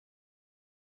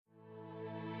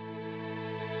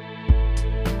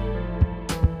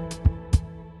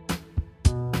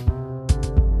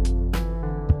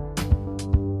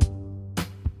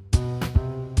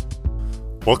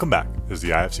Welcome back as the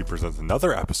IFC presents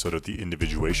another episode of the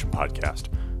Individuation podcast.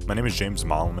 My name is James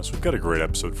Malimus. We've got a great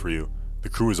episode for you. The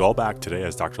crew is all back today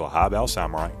as Dr. Lahab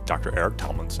Al-Samurai, Dr. Eric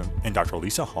Tomlinson, and Dr.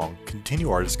 Lisa Hong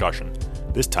continue our discussion,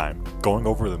 this time going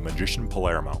over the magician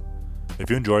Palermo.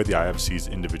 If you enjoyed the IFC's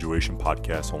Individuation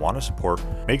podcast and want to support,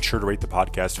 make sure to rate the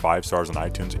podcast 5 stars on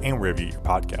iTunes and wherever you get your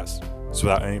podcasts. So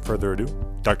without any further ado,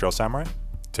 Dr. Al-Samurai,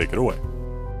 take it away.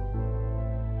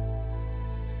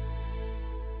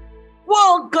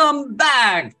 Welcome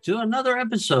back to another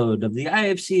episode of the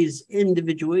IFC's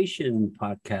Individuation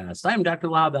podcast. I'm Dr.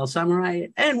 Lahab Al-Samurai,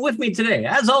 and with me today,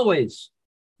 as always,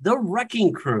 the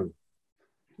Wrecking Crew.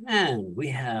 And we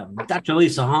have Dr.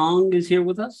 Lisa Hong is here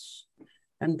with us,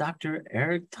 and Dr.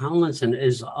 Eric Tomlinson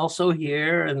is also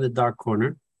here in the dark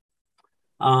corner,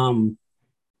 coming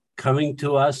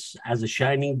to us as a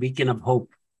shining beacon of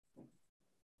hope.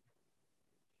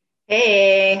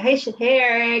 Hey,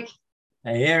 Eric.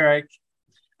 Hey, Eric.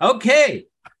 Okay,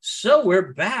 so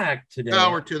we're back today.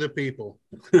 Power to the people.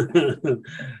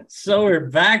 So we're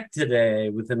back today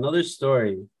with another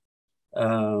story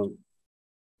from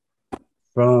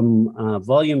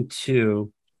Volume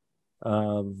 2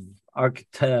 of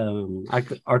Archetypal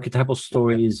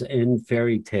Stories in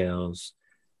Fairy Tales,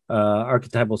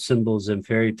 Archetypal Symbols in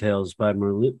Fairy Tales by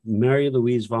Mary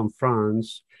Louise von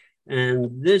Franz.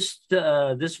 And this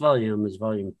volume is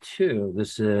Volume 2.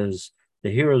 This is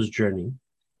The Hero's Journey.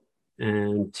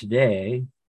 And today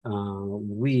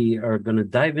we are going to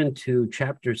dive into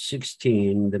Chapter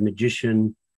 16, The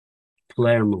Magician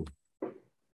Palermo.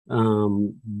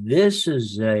 This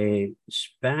is a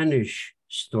Spanish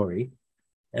story.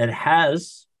 It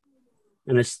has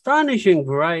an astonishing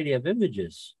variety of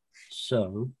images.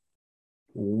 So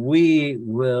we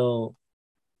will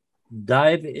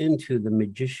dive into The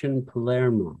Magician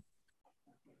Palermo.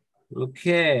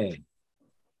 Okay.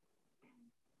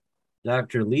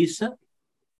 Dr. Lisa?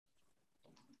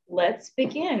 Let's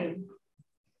begin.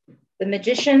 The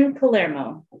Magician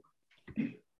Palermo.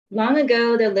 Long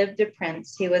ago, there lived a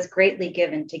prince who was greatly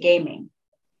given to gaming.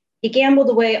 He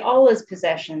gambled away all his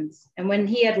possessions, and when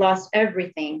he had lost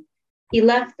everything, he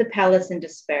left the palace in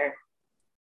despair.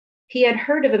 He had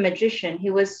heard of a magician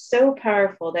who was so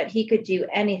powerful that he could do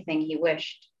anything he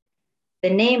wished.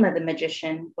 The name of the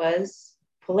magician was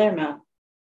Palermo.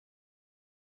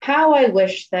 How I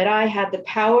wish that I had the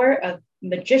power of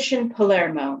magician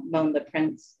Palermo, moaned the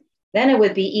prince. Then it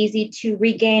would be easy to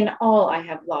regain all I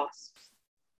have lost.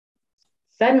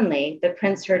 Suddenly, the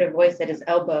prince heard a voice at his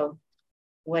elbow.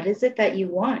 What is it that you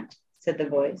want? Said the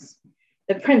voice.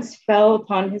 The prince fell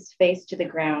upon his face to the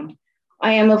ground.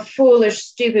 I am a foolish,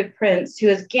 stupid prince who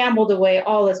has gambled away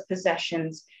all his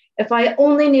possessions. If I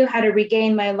only knew how to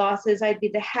regain my losses, I'd be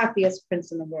the happiest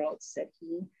prince in the world, said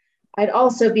he. I'd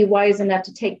also be wise enough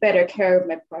to take better care of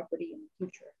my property in the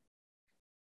future.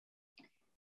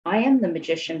 I am the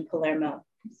magician Palermo,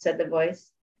 said the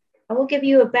voice. I will give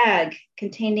you a bag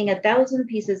containing 1,000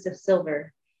 pieces of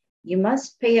silver. You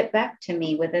must pay it back to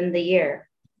me within the year.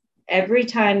 Every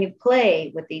time you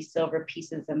play with these silver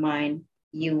pieces of mine,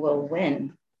 you will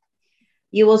win.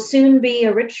 You will soon be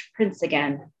a rich prince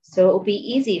again, so it will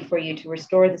be easy for you to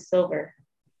restore the silver.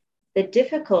 The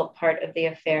difficult part of the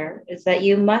affair is that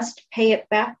you must pay it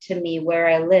back to me where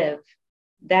I live.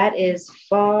 That is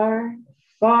far,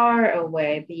 far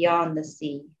away beyond the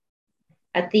sea.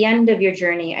 At the end of your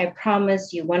journey, I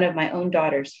promise you one of my own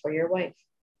daughters for your wife.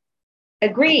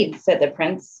 Agreed, said the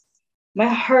prince. My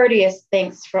heartiest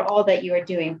thanks for all that you are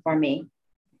doing for me.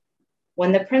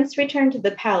 When the prince returned to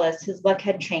the palace, his luck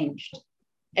had changed.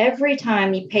 Every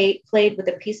time he played with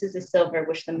the pieces of silver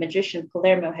which the magician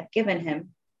Palermo had given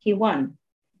him, he won.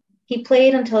 He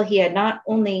played until he had not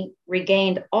only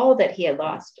regained all that he had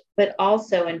lost, but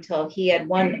also until he had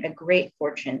won a great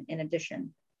fortune in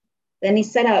addition. Then he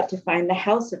set out to find the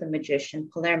house of the magician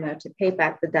Palermo to pay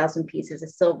back the 1,000 pieces of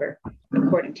silver,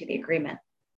 according to the agreement.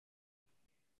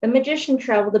 The magician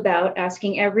traveled about,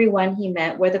 asking everyone he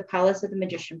met where the palace of the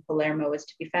magician Palermo was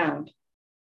to be found.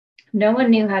 No one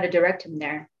knew how to direct him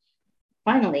there.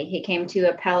 Finally, he came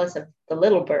to a palace of the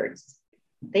little birds.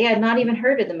 They had not even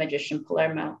heard of the magician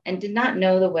Palermo and did not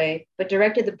know the way, but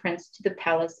directed the prince to the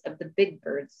palace of the big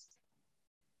birds.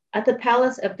 At the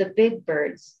palace of the big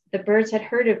birds, the birds had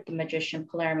heard of the magician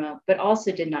Palermo, but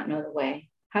also did not know the way.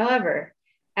 However,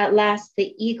 at last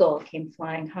the eagle came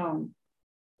flying home.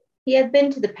 He had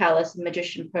been to the palace of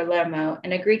magician Palermo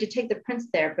and agreed to take the prince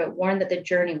there, but warned that the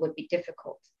journey would be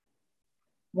difficult.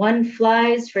 One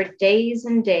flies for days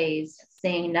and days,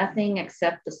 seeing nothing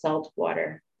except the salt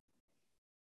water.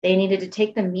 They needed to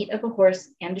take the meat of a horse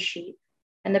and a sheep,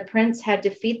 and the prince had to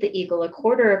feed the eagle a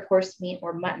quarter of horse meat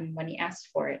or mutton when he asked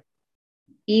for it.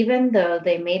 Even though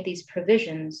they made these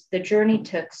provisions, the journey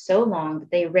took so long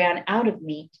that they ran out of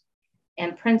meat,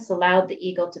 and Prince allowed the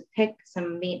eagle to pick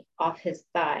some meat off his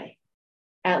thigh.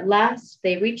 At last,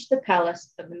 they reached the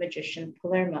palace of the magician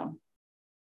Palermo.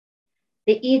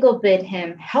 The eagle bid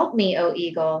him, "Help me, O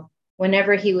eagle,"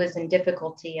 whenever he was in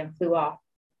difficulty, and flew off.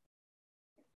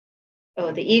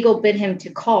 Oh, the eagle bid him to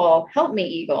call, "Help me,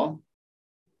 eagle."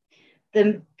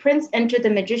 The prince entered the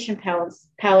magician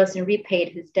palace and repaid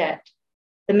his debt.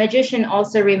 The magician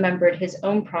also remembered his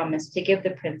own promise to give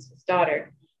the prince his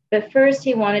daughter, but first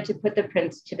he wanted to put the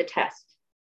prince to the test.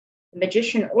 The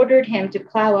magician ordered him to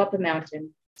plow up a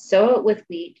mountain, sow it with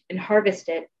wheat, and harvest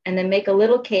it, and then make a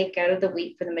little cake out of the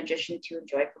wheat for the magician to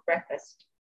enjoy for breakfast.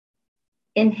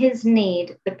 In his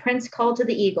need, the prince called to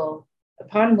the eagle,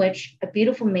 upon which a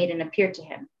beautiful maiden appeared to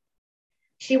him.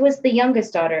 She was the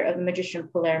youngest daughter of the magician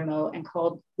Palermo and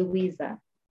called Louisa.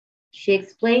 She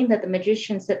explained that the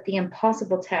magician set the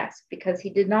impossible task because he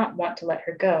did not want to let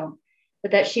her go,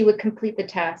 but that she would complete the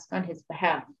task on his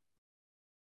behalf.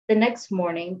 The next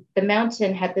morning, the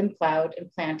mountain had been plowed and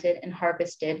planted and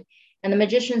harvested, and the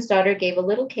magician's daughter gave a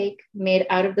little cake made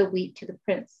out of the wheat to the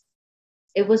prince.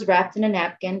 It was wrapped in a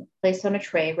napkin, placed on a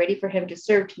tray, ready for him to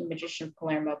serve to the magician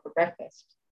Palermo for breakfast.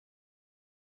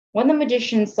 When the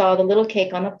magician saw the little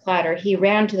cake on the platter, he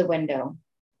ran to the window.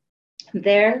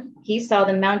 There, he saw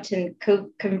the mountain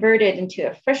converted into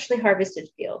a freshly harvested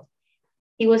field.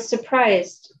 He was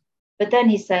surprised, but then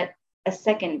he set a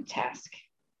second task.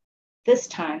 This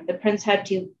time, the prince had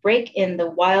to break in the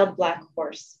wild black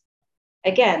horse.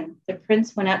 Again, the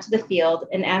prince went out to the field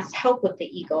and asked help with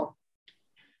the eagle.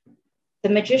 The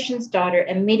magician's daughter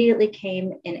immediately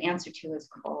came in answer to his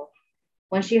call.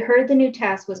 When she heard the new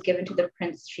task was given to the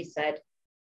prince, she said,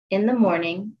 "In the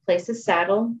morning, place a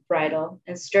saddle, bridle,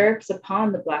 and stirrups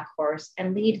upon the black horse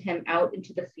and lead him out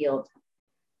into the field.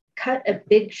 Cut a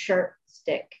big sharp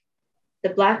stick.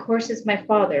 The black horse is my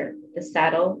father, the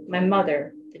saddle, my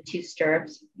mother, the two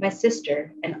stirrups, my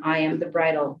sister, and I am the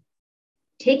bridle.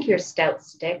 Take your stout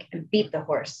stick and beat the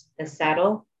horse, the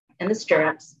saddle, and the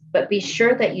stirrups, but be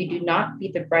sure that you do not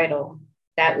beat the bridle.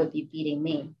 That would be beating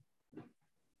me."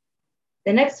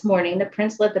 The next morning, the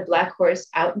prince led the black horse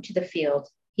out into the field.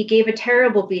 He gave a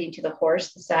terrible beating to the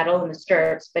horse, the saddle, and the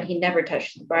stirrups, but he never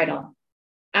touched the bridle.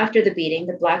 After the beating,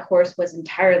 the black horse was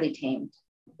entirely tamed.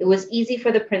 It was easy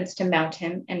for the prince to mount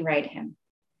him and ride him.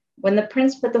 When the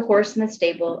prince put the horse in the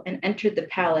stable and entered the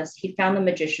palace, he found the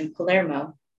magician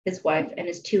Palermo, his wife, and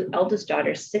his two eldest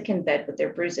daughters sick in bed with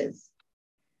their bruises.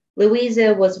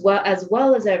 Louisa was as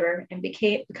well as ever, and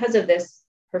because of this,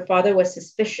 her father was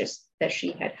suspicious that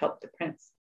she had helped the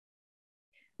prince.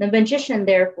 The magician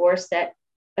therefore set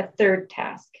a third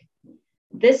task.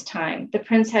 This time, the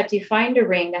prince had to find a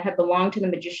ring that had belonged to the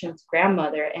magician's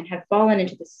grandmother and had fallen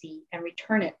into the sea and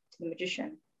return it to the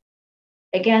magician.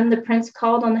 Again, the prince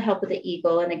called on the help of the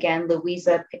eagle, and again,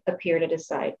 Louisa appeared at his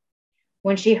side.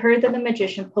 When she heard that the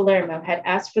magician Palermo had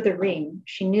asked for the ring,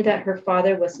 she knew that her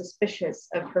father was suspicious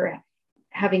of her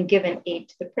having given aid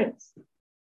to the prince.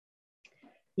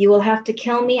 "You will have to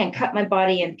kill me and cut my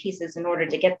body in pieces in order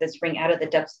to get this ring out of the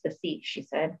depths of the sea," she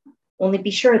said. "Only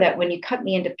be sure that when you cut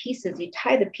me into pieces, you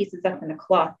tie the pieces up in a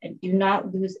cloth and do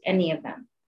not lose any of them."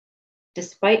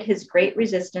 Despite his great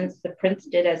resistance, the prince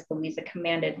did as Louisa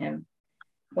commanded him.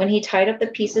 When he tied up the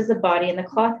pieces of body in the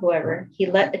cloth, however, he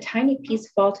let a tiny piece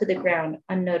fall to the ground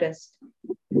unnoticed.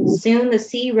 Soon the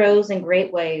sea rose in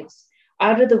great waves.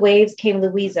 Out of the waves came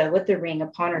Louisa with the ring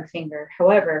upon her finger.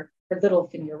 However, her little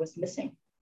finger was missing.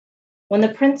 When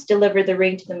the prince delivered the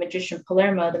ring to the magician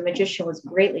Palermo, the magician was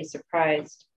greatly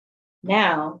surprised.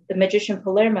 Now, the magician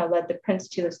Palermo led the prince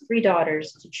to his three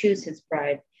daughters to choose his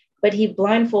bride, but he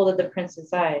blindfolded the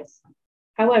prince's eyes.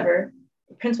 However,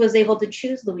 the prince was able to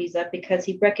choose Louisa because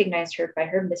he recognized her by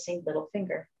her missing little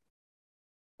finger.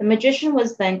 The magician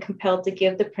was then compelled to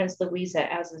give the prince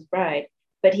Louisa as his bride,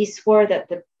 but he swore that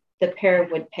the pair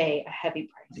would pay a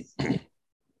heavy price.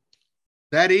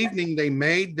 That evening, they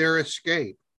made their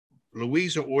escape.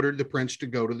 Louisa ordered the prince to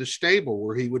go to the stable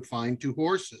where he would find two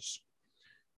horses.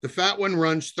 The fat one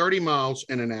runs 30 miles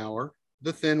in an hour,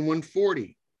 the thin one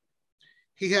 40.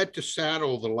 He had to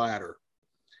saddle the latter.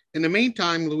 In the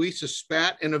meantime, Louisa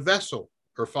spat in a vessel.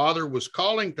 Her father was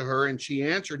calling to her, and she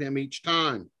answered him each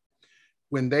time.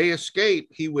 When they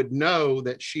escaped, he would know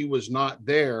that she was not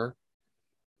there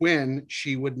when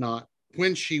she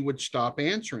would stop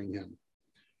answering him.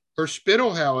 Her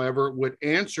spittle, however, would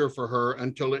answer for her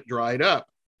until it dried up,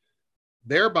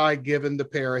 thereby giving the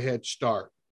pair a head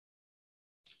start.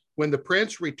 When the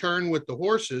prince returned with the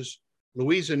horses,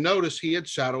 Louisa noticed he had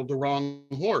saddled the wrong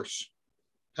horse.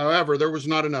 However, there was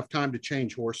not enough time to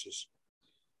change horses.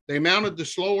 They mounted the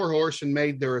slower horse and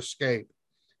made their escape.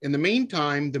 In the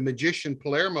meantime, the magician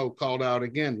Palermo called out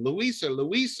again, "Louisa,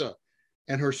 Louisa,"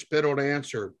 and her spittled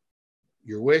answer,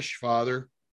 "Your wish, father."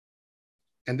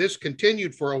 And this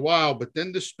continued for a while, but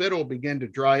then the spittle began to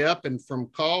dry up, and from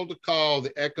call to call,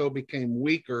 the echo became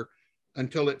weaker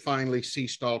until it finally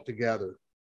ceased altogether.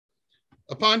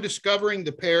 Upon discovering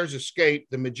the pair's escape,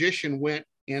 the magician went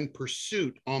in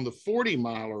pursuit on the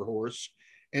 40-miler horse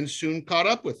and soon caught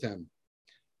up with them.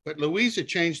 But Louisa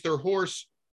changed their horse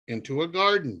into a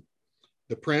garden,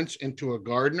 the prince into a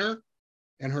gardener,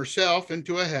 and herself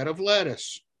into a head of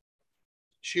lettuce.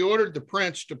 She ordered the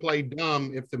prince to play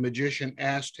dumb if the magician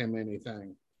asked him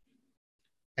anything.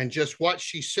 And just what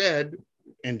she said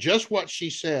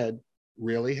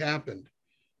really happened.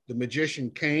 The magician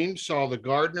came, saw the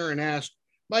gardener, and asked,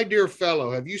 "My dear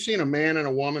fellow, have you seen a man and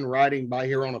a woman riding by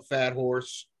here on a fat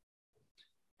horse?"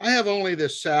 "I have only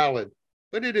this salad,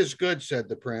 but it is good," said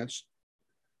the prince.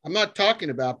 "I'm not talking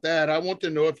about that. I want to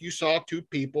know if you saw two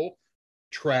people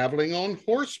traveling on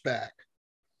horseback."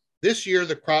 "This year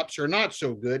the crops are not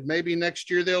so good. Maybe next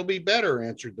year they'll be better,"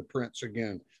 answered the prince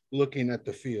again, looking at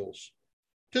the fields.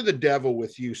 "To the devil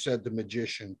with you," said the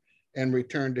magician, and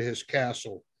returned to his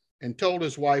castle and told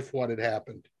his wife what had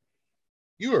happened.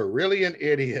 "You are really an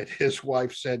idiot," his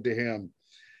wife said to him.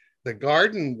 "The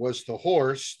garden was the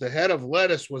horse, the head of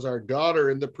lettuce was our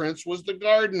daughter, and the prince was the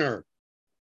gardener."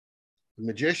 The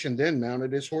magician then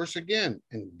mounted his horse again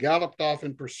and galloped off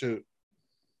in pursuit.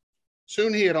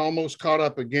 Soon he had almost caught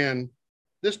up again.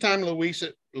 This time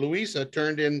Louisa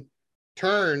turned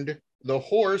the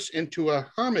horse into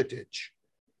a hermitage,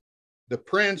 the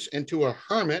prince into a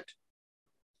hermit,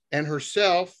 and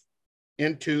herself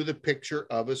into the picture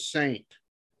of a saint.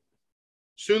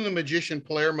 Soon the magician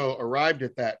Palermo arrived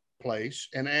at that place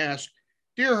and asked,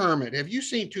 "Dear hermit, have you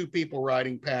seen two people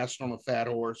riding past on a fat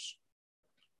horse?"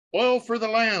 "Oil for the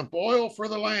lamp, oil for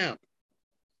the lamp."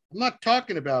 "I'm not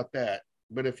talking about that,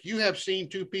 but if you have seen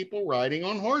two people riding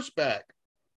on horseback."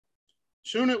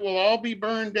 "Soon it will all be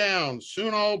burned down,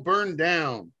 soon all burned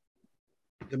down."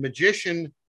 The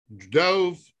magician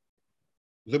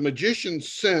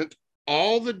sent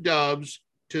all the doves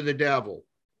to the devil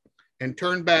and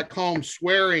turned back home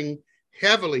swearing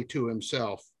heavily to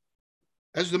himself.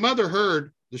 As the mother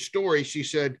heard the story, she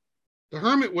said, "The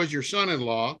hermit was your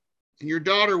son-in-law, and your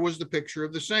daughter was the picture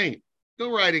of the saint. Go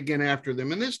ride again after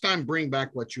them, and this time bring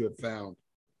back what you have found."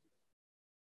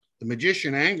 The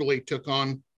magician angrily took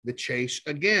on the chase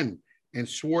again and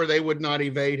swore they would not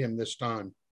evade him this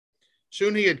time.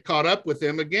 Soon he had caught up with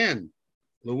them again.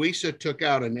 Louisa took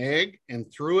out an egg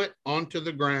and threw it onto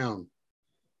the ground.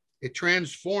 It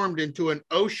transformed into an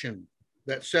ocean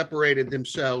that separated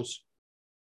themselves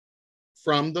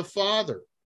from the father.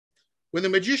 When the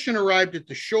magician arrived at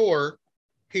the shore,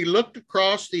 he looked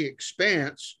across the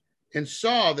expanse and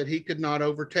saw that he could not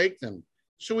overtake them.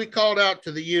 So he called out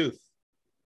to the youth,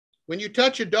 "When you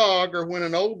touch a dog or when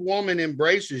an old woman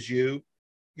embraces you,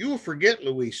 you will forget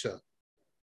Louisa."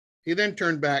 He then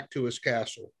turned back to his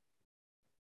castle.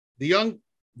 The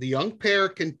young pair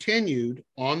continued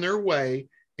on their way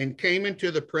and came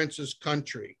into the prince's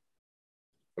country.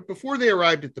 But before they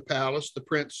arrived at the palace, the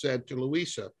prince said to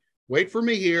Louisa, "Wait for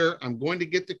me here. I'm going to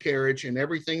get the carriage and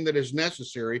everything that is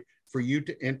necessary for you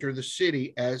to enter the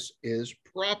city as is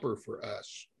proper for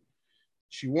us."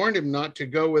 She warned him not to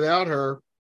go without her,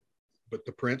 but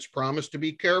the prince promised to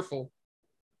be careful.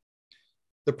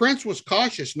 The prince was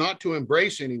cautious not to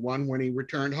embrace anyone when he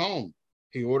returned home.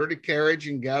 He ordered a carriage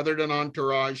and gathered an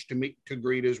entourage to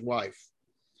greet his wife.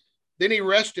 Then he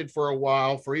rested for a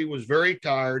while, for he was very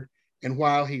tired, and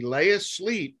while he lay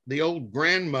asleep, the old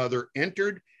grandmother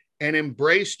entered and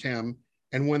embraced him,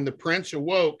 and when the prince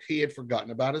awoke, he had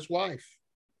forgotten about his wife.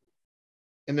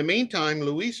 In the meantime,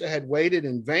 Louisa had waited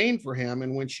in vain for him,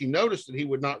 and when she noticed that he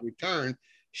would not return,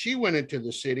 she went into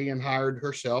the city and hired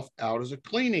herself out as a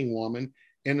cleaning woman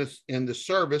in the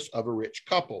service of a rich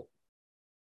couple.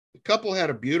 The couple had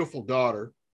a beautiful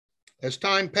daughter. As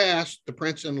time passed, the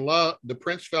prince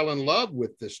fell in love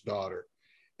with this daughter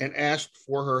and asked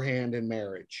for her hand in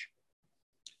marriage.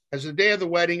 As the day of the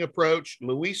wedding approached,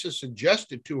 Louisa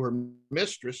suggested to her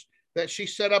mistress that she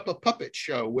set up a puppet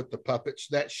show with the puppets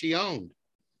that she owned.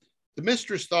 The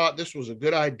mistress thought this was a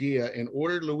good idea and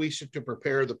ordered Louisa to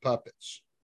prepare the puppets.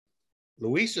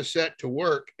 Louisa set to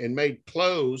work and made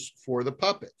clothes for the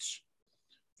puppets.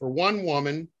 For one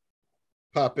woman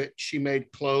puppet, she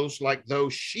made clothes like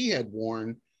those she had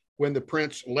worn when the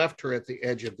prince left her at the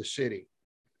edge of the city.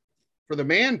 For the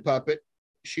man puppet,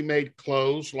 she made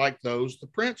clothes like those the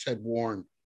prince had worn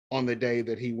on the day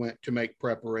that he went to make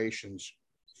preparations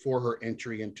for her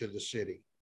entry into the city.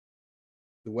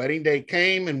 The wedding day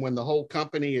came, and when the whole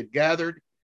company had gathered,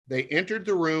 they entered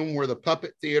the room where the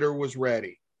puppet theater was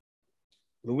ready.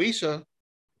 Louisa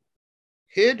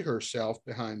hid herself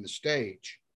behind the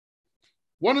stage.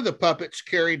 One of the puppets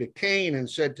carried a cane and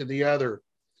said to the other,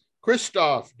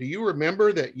 "Christoph, do you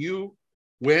remember that you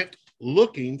went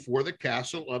looking for the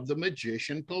castle of the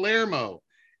magician Palermo,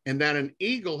 and that an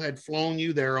eagle had flown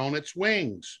you there on its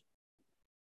wings?"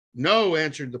 "No,"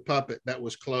 answered the puppet that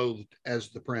was clothed as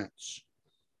the prince.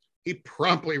 He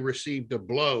promptly received a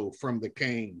blow from the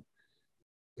cane.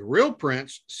 The real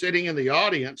prince, sitting in the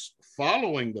audience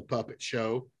following the puppet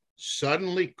show,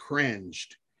 suddenly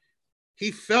cringed. He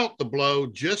felt the blow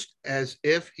just as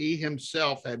if he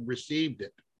himself had received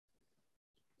it.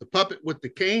 The puppet with the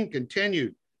cane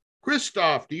continued,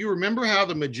 "Christoph, do you remember how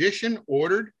the magician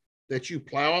ordered that you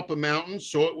plow up a mountain,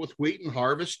 sow it with wheat, and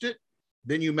harvest it?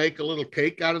 Then you make a little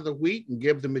cake out of the wheat and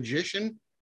give to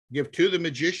the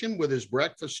magician with his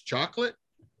breakfast chocolate?"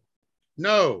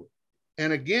 "No."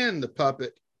 And again, the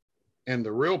puppet and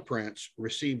the real prince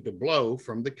received a blow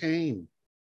from the cane.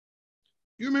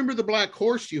 "You remember the black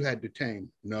horse you had to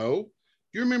tame?" "No." "Do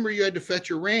you remember you had to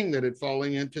fetch a ring that had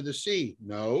fallen into the sea?"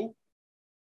 "No."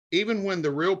 Even when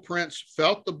the real prince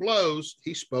felt the blows,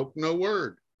 he spoke no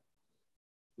word.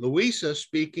 Louisa,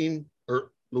 speaking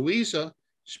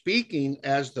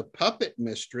as the puppet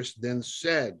mistress, then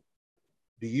said,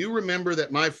 "Do you remember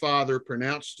that my father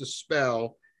pronounced a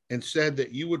spell and said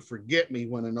that you would forget me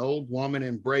when an old woman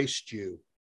embraced you?"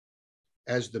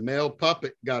 As the male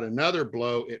puppet got another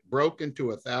blow, it broke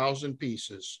into 1,000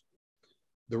 pieces.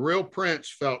 The real prince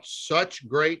felt such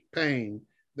great pain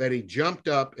that he jumped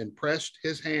up and pressed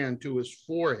his hand to his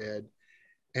forehead,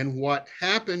 and what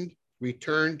happened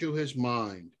returned to his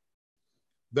mind.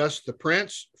 Thus the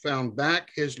prince found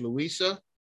back his Louisa.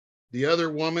 The other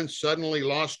woman suddenly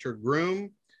lost her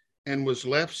groom and was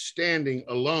left standing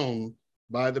alone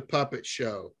by the puppet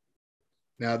show.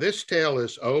 Now this tale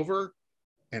is over,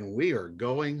 and we are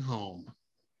going home.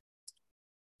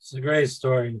 It's a great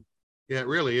story. Yeah, it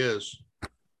really is.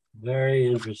 Very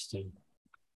interesting.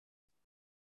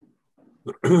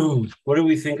 What do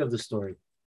we think of the story?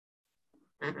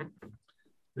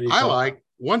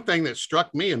 One thing that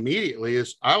struck me immediately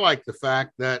is I like the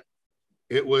fact that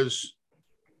it was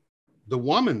the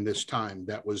woman this time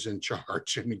that was in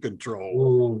charge and in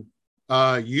control.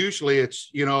 Usually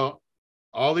it's,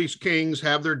 all these kings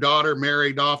have their daughter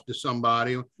married off to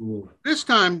somebody. This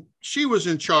time she was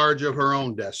in charge of her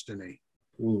own destiny.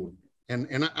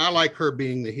 And I like her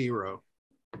being the hero.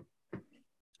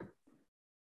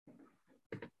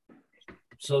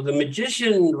 So the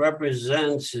magician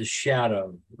represents his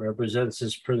shadow, represents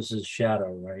his prince's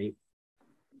shadow, right?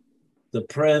 The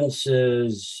prince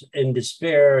is in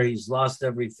despair. He's lost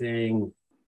everything.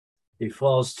 He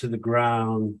falls to the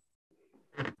ground,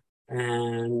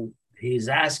 and he's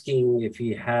asking if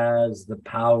he has the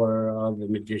power of the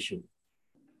magician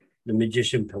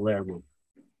Palermo.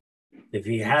 If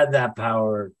he had that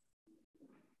power,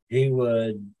 he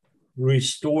would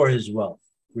restore his wealth,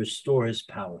 restore his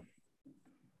power.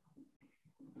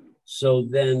 So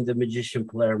then the magician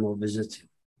Palermo visits him.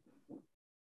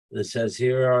 It says,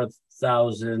 "Here are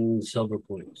 1,000 silver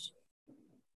coins,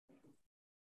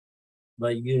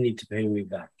 but you need to pay me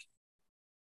back."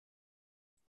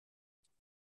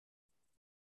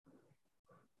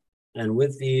 And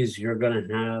with these, you're going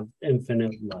to have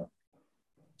infinite love.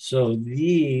 So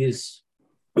these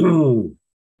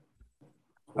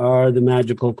are the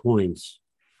magical coins.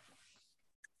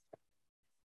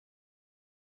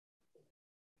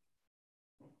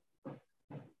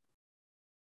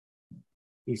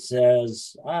 He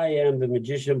says, "I am the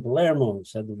magician Palermo,"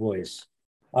 said the voice.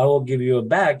 "I will give you a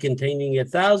bag containing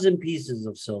 1,000 pieces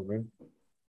of silver.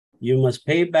 You must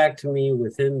pay back to me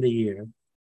within the year.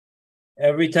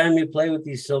 Every time you play with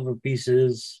these silver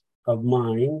pieces of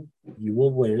mine, you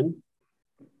will win.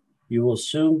 You will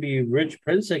soon be rich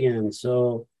prince again,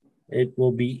 so it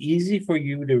will be easy for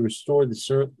you to restore the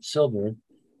silver.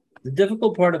 The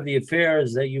difficult part of the affair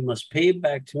is that you must pay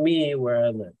back to me where I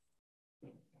live.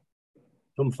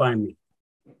 Come find me."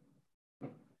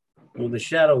 Well, the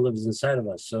shadow lives inside of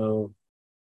us, so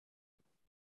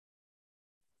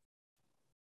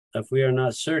if we are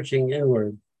not searching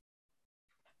inward,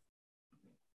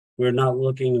 we're not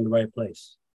looking in the right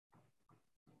place.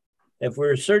 If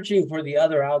we're searching for the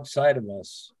other outside of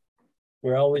us,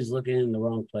 we're always looking in the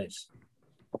wrong place.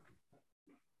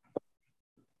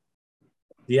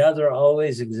 The other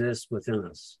always exists within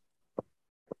us.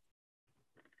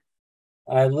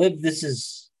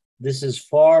 This is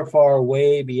far, far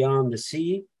away beyond the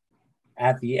sea.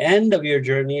 At the end of your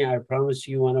journey, I promise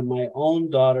you one of my own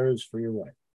daughters for your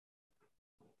wife.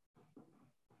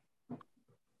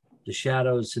 The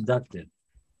shadow is seductive.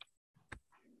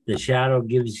 The shadow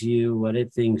gives you what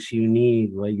it thinks you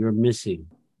need, what you're missing.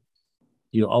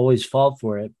 You always fall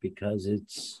for it because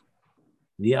it's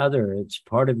the other, it's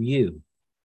part of you.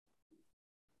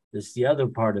 It's the other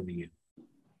part of you.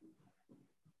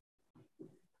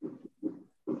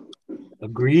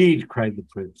 Agreed, cried the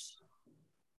prince.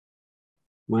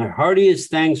 My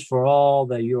heartiest thanks for all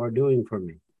that you are doing for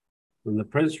me. When the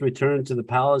prince returned to the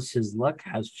palace, his luck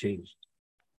has changed.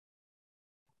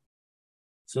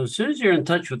 So as soon as you're in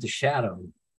touch with the shadow,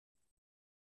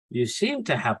 you seem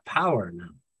to have power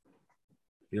now.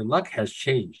 Your luck has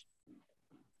changed.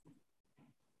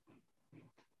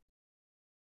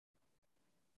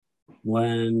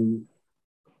 When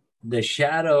the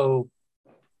shadow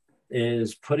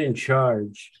is put in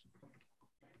charge,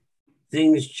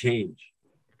 things change.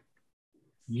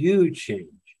 You change.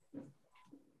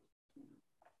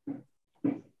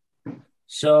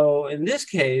 So in this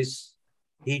case,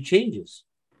 he changes.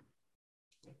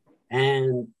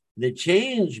 And the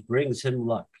change brings him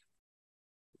luck.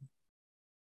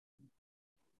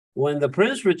 When the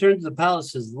prince returned to the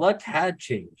palace, his luck had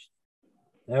changed.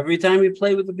 Every time he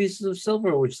played with the pieces of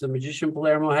silver, which the magician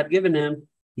Palermo had given him,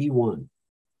 he won.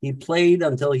 He played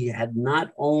until he had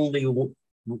not only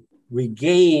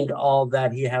regained all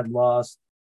that he had lost,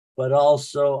 but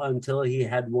also until he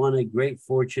had won a great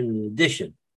fortune in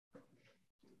addition.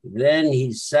 Then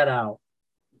he set out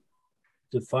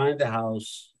to find the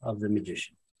house of the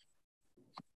magician.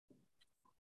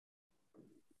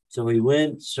 So he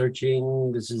went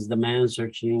searching. This is the man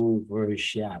searching for his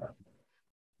shadow.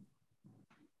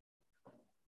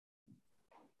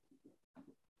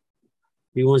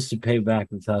 He wants to pay back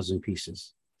 1,000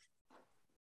 pieces.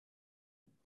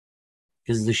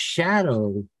 Because the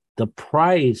shadow, the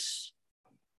price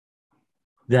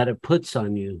that it puts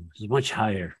on you is much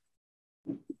higher.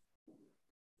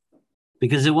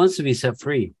 Because it wants to be set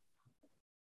free.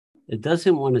 It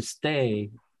doesn't want to stay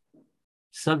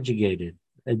subjugated.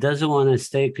 It doesn't want to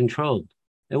stay controlled.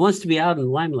 It wants to be out in the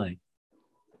limelight.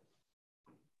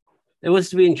 It wants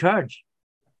to be in charge.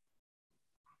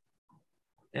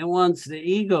 It wants the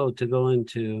ego to go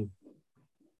into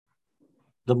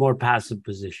the more passive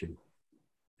position.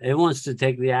 It wants to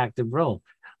take the active role.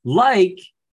 Like,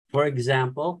 for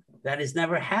example, that has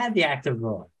never had the active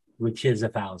role, which is a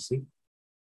fallacy.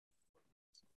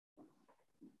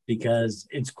 Because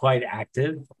it's quite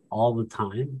active all the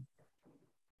time.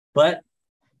 But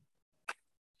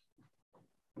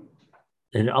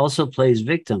it also plays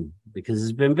victim because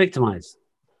it's been victimized.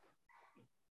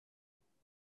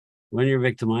 When you're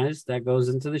victimized, that goes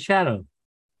into the shadow.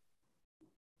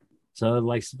 So it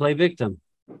likes to play victim.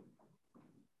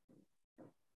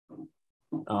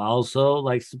 Also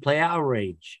likes to play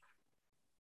outrage.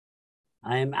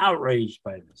 I am outraged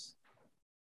by this.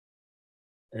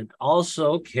 It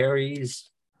also carries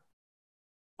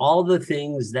all the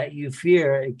things that you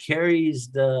fear. It carries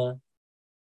the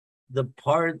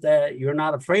part that you're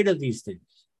not afraid of these things.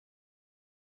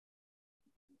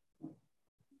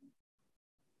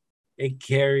 It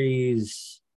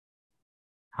carries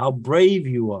how brave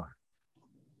you are.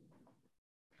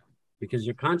 Because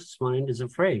your conscious mind is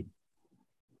afraid.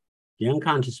 The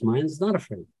unconscious mind is not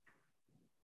afraid.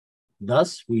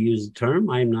 Thus, we use the term,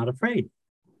 I am not afraid.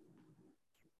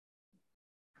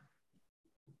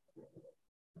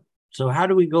 So how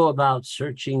do we go about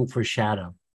searching for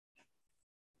shadow?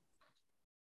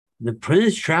 The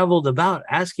prince traveled about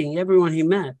asking everyone he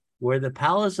met where the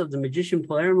palace of the magician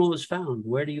Palermo was found.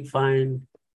 Where do you find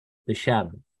the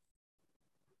shadow?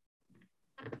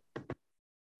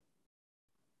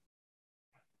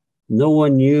 No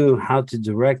one knew how to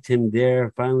direct him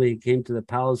there. Finally, he came to the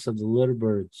palace of the little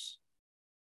birds.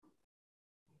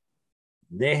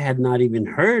 They had not even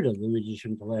heard of the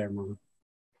magician Palermo.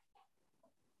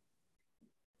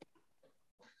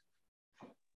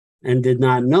 And did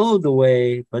not know the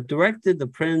way, but directed the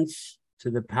prince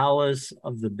to the palace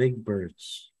of the big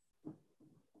birds.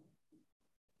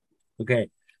 Okay,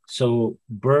 so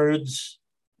birds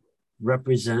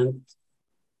represent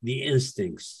the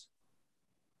instincts.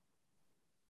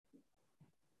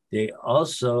 They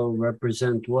also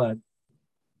represent what?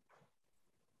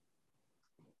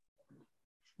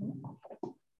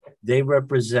 They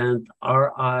represent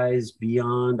our eyes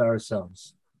beyond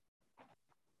ourselves.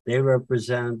 They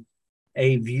represent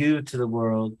a view to the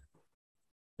world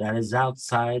that is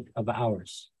outside of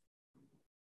ours.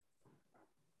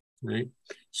 Right?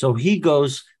 So he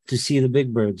goes to see the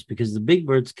big birds because the big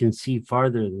birds can see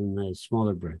farther than the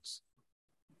smaller birds.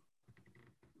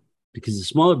 Because the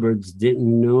smaller birds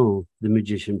didn't know the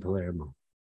magician Palermo.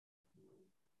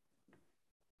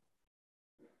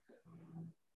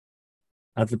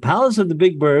 At the palace of the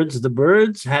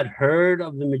birds had heard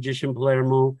of the magician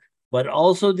Palermo, but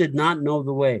also did not know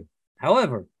the way.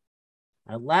 However,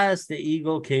 at last the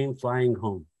eagle came flying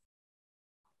home.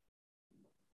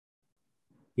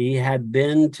 He had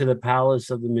been to the palace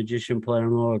of the magician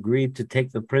Palermo, agreed to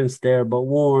take the prince there, but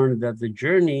warned that the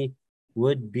journey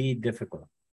would be difficult.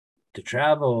 To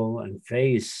travel and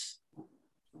face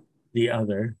the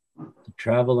other, to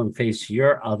travel and face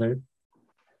your other,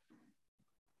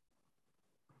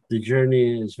 the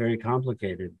journey is very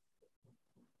complicated.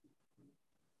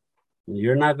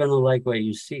 You're not going to like what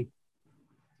you see.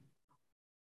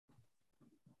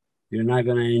 You're not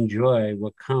going to enjoy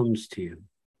what comes to you.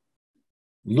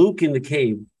 Luke in the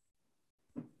cave,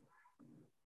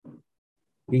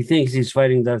 he thinks he's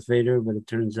fighting Darth Vader, but it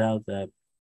turns out that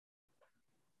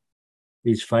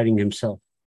he's fighting himself.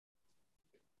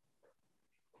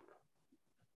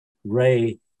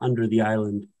 Rey under the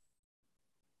island.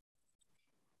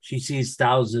 She sees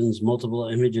thousands, multiple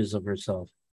images of herself.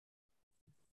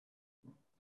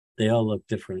 They all look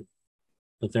different,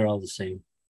 but they're all the same.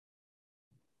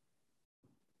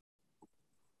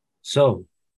 So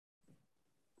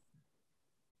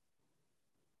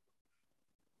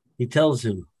he tells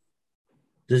him,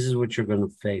 this is what you're going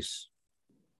to face.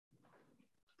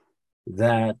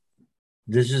 That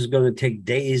this is going to take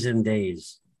days and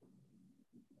days.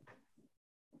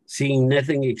 Seeing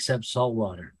nothing except salt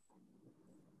water.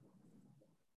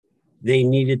 They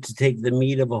needed to take the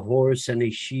meat of a horse and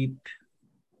a sheep,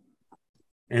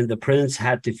 and the prince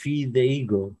had to feed the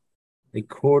eagle a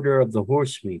quarter of the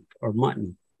horse meat or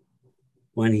mutton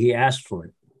when he asked for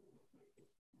it.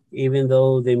 Even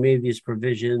though they made these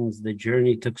provisions, the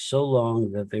journey took so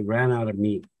long that they ran out of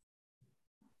meat.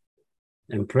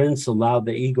 And Prince allowed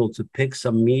the eagle to pick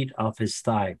some meat off his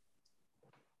thigh.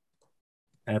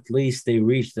 At least they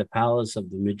reached the palace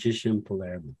of the magician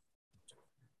Palermo.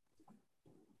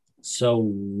 So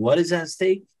what is at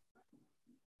stake?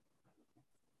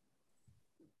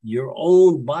 Your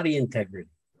own body integrity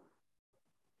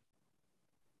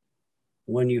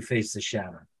when you face the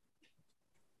shadow.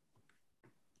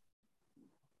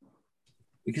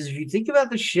 Because if you think about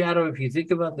the shadow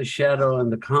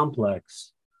and the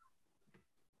complex,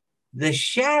 the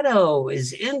shadow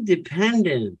is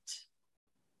independent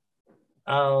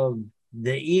of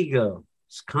the ego's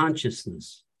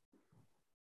consciousness.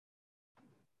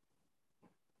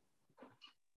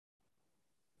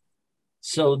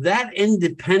 So that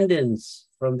independence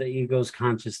from the ego's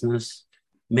consciousness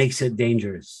makes it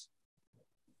dangerous.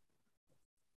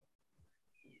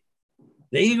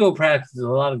 The ego practices a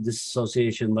lot of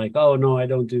disassociation, like, oh, no, I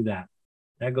don't do that.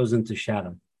 That goes into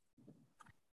shadow.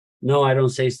 No, I don't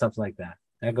say stuff like that.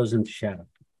 That goes into shadow.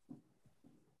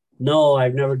 No,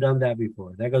 I've never done that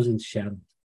before. That goes into shadow.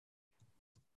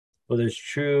 Whether it's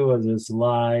true or this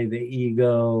lie, the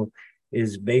ego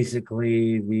is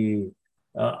basically the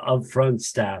upfront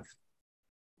staff.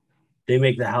 They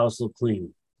make the house look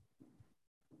clean.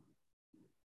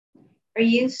 Are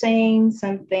you saying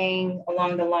something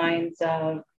along the lines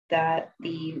of that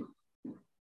in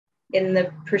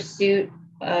the pursuit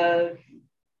of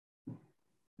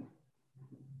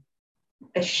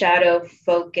a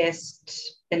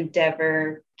shadow-focused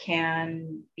endeavor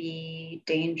can be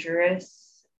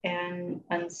dangerous and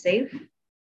unsafe?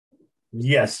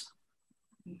 Yes.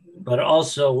 Mm-hmm. But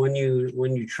also when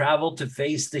you travel to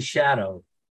face the shadow,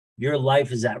 your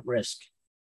life is at risk.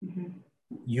 Mm-hmm.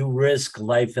 You risk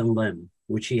life and limb,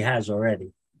 which he has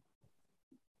already.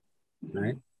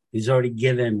 Right? He's already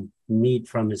given meat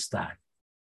from his thigh.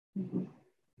 Mm-hmm.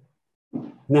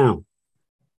 Now,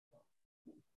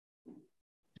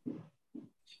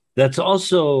 that's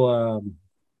also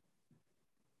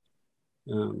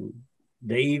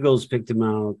the eagles picked him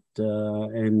out,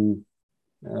 and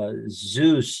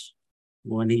Zeus,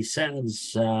 when he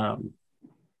sends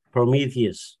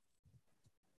Prometheus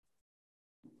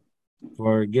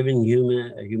for giving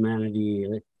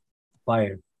humanity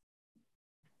fire.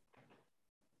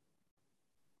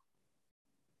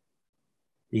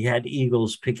 He had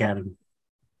eagles pick at him.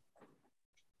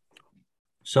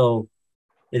 So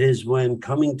it is when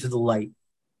coming to the light,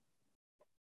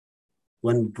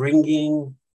 when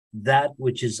bringing that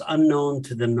which is unknown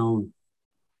to the known.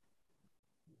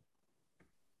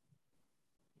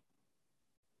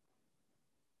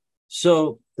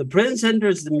 So the prince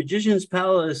enters the magician's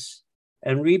palace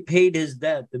and repaid his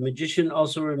debt. The magician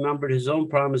also remembered his own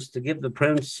promise to give the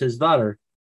prince his daughter.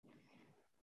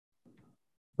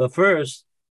 But first,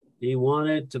 he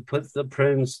wanted to put the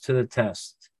prince to the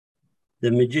test. The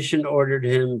magician ordered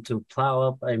him to plow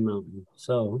up a mountain.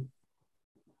 So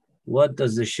what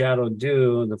does the shadow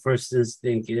do? The first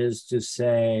instinct is to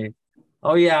say,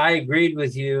 oh yeah, I agreed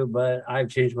with you, but I've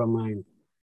changed my mind.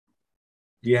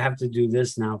 You have to do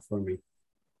this now for me.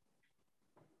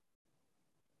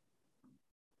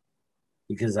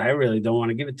 Because I really don't want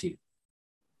to give it to you.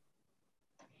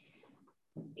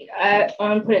 I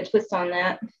want to put a twist on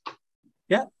that.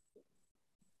 Yeah.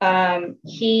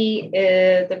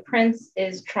 The prince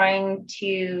is trying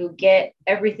to get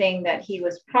everything that he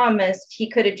was promised. He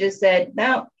could have just said,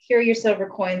 no, here are your silver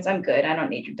coins. I'm good. I don't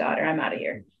need your daughter. I'm out of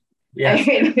here. Yeah.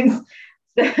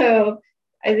 So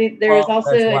I think there was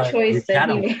also a choice that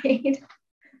he made.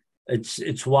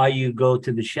 It's why you go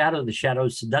to the shadow. The shadow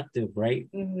is seductive, right?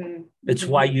 Mm-hmm. It's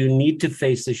why you need to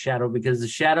face the shadow, because the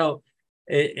shadow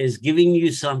is giving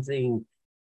you something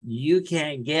you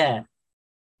can't get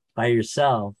by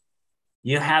yourself.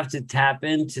 You have to tap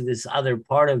into this other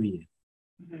part of you.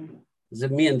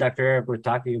 Mm-hmm. Me and Dr. Eric were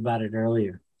talking about it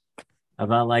earlier,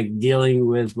 about like dealing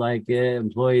with like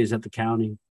employees at the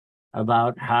county,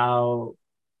 about how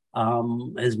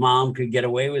his mom could get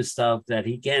away with stuff that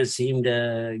he can't seem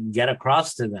to get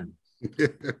across to them.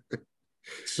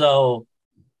 So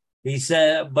he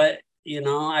said, but you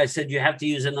know, I said, you have to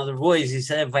use another voice. He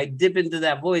said, if I dip into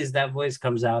that voice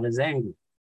comes out as angry.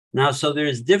 Now, so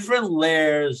there's different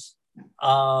layers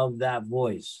of that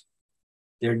voice.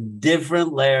 There are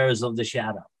different layers of the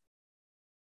shadow.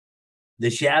 The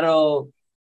shadow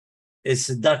is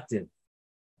seductive.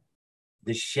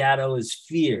 The shadow is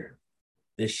fear.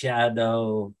 The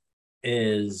shadow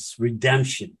is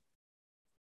redemption.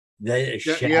 The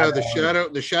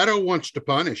shadow wants to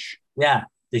punish. Yeah,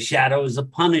 the shadow is a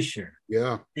punisher.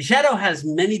 Yeah. The shadow has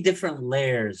many different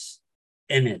layers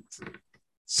in it.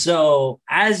 So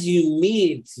as you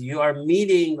meet, you are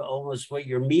meeting almost what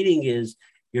you're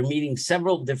meeting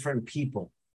several different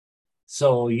people.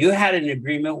 So you had an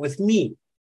agreement with me.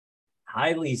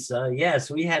 Hi, Lisa.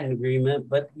 Yes, we had an agreement,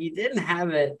 but you didn't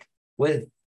have it with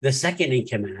the second in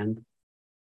command.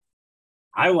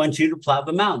 I want you to plow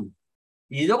the mountain.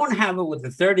 You don't have it with the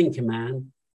third in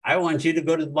command. I want you to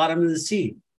go to the bottom of the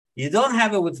sea. You don't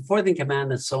have it with the fourth in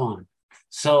command, and so on.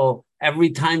 So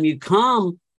every time you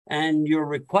come and you're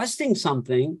requesting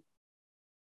something,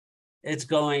 it's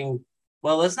going,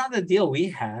 well, that's not the deal we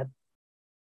had.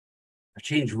 I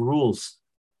changed rules,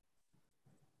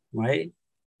 right?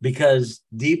 Because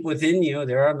deep within you,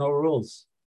 there are no rules.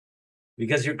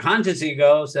 Because your conscious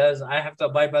ego says, I have to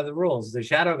abide by the rules. The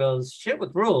shadow goes, shit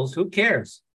with rules, who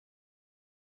cares?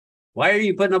 Why are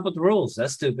you putting up with rules?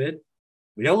 That's stupid.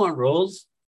 We don't want rules.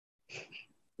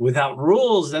 Without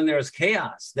rules, then there's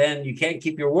chaos. Then you can't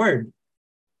keep your word.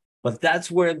 But that's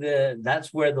where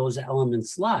those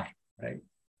elements lie, right?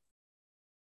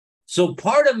 So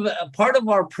part of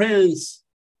our prince,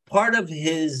 part of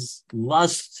his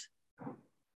lust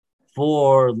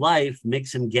for life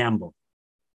makes him gamble.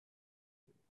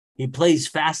 He plays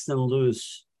fast and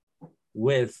loose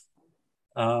with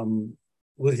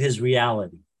his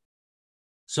reality.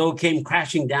 So it came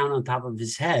crashing down on top of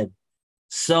his head.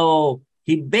 So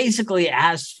he basically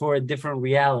asked for a different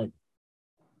reality.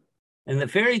 In the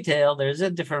fairy tale, there's a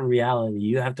different reality.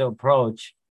 You have to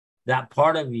approach that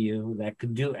part of you that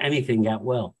could do anything at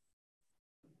will,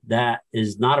 that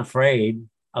is not afraid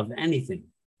of anything,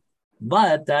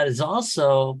 but that is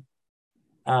also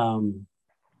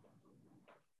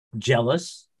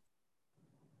jealous,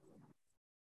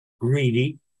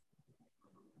 greedy,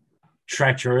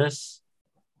 treacherous,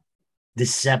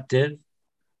 deceptive,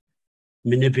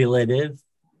 manipulative.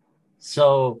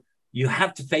 So you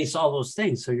have to face all those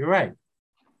things. So you're right.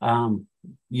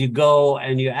 You go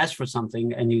and you ask for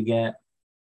something and you get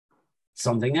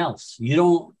something else. They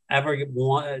don't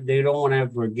want to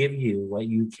ever give you what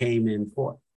you came in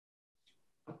for.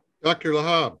 Dr.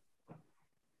 Lahab,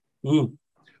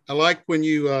 I like when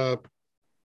you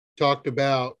talked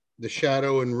about the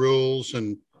shadow and rules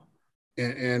and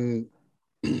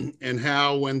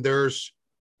how when there's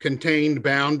contained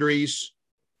boundaries,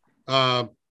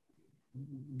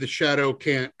 the shadow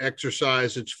can't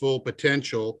exercise its full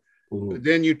potential. But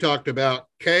then you talked about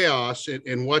chaos,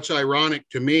 and what's ironic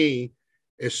to me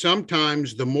is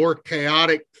sometimes the more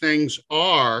chaotic things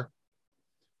are,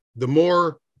 the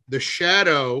more the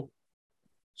shadow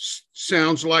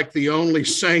sounds like the only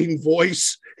sane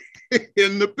voice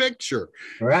in the picture.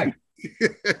 Correct.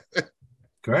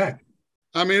 Correct.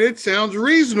 I mean, it sounds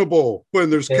reasonable when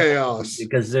there's chaos.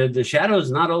 Because the shadow is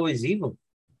not always evil.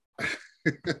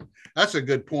 That's a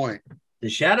good point. The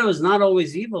shadow is not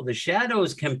always evil. The shadow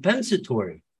is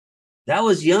compensatory. That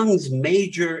was Jung's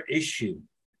major issue.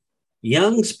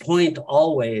 Jung's point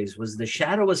always was the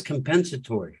shadow was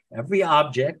compensatory. Every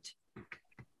object,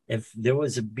 if there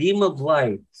was a beam of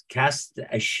light, cast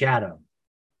a shadow.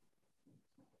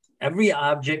 Every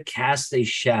object casts a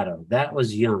shadow. That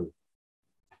was Jung.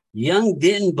 Jung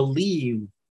didn't believe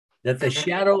that the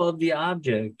shadow of the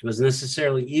object was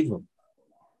necessarily evil.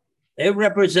 It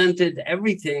represented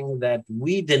everything that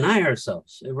we deny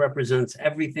ourselves. It represents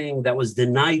everything that was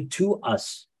denied to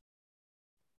us.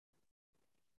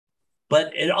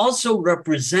 But it also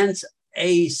represents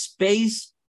a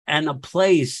space and a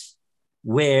place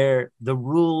where the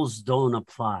rules don't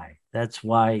apply. That's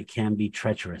why it can be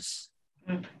treacherous.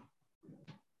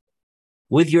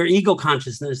 With your ego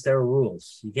consciousness, there are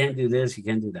rules. You can't do this, you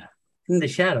can't do that. In the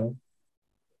shadow,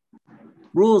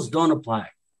 rules don't apply.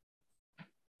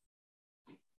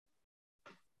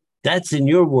 That's in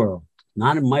your world,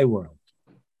 not in my world.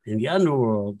 In the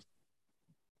underworld,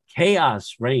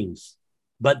 chaos reigns.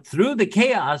 But through the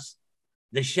chaos,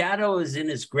 the shadow is in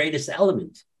its greatest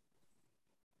element.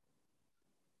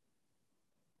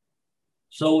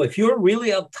 So if you're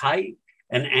really uptight,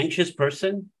 an anxious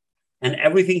person, and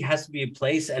everything has to be in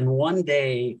place, and one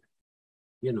day,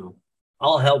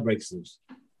 all hell breaks loose.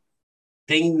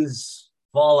 Things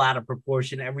fall out of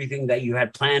proportion. Everything that you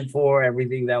had planned for,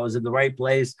 everything that was in the right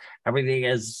place, everything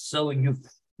is so you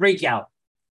freak out.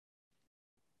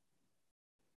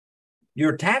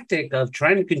 Your tactic of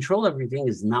trying to control everything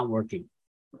is not working.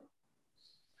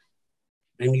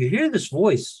 And you hear this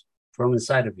voice from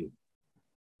inside of you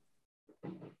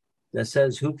that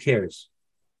says, who cares?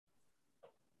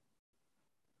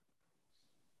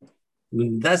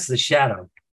 That's the shadow.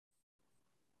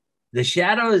 The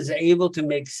shadow is able to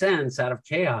make sense out of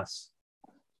chaos.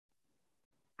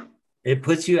 It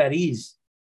puts you at ease.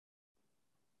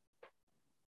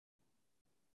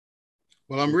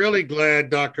 Well, I'm really glad,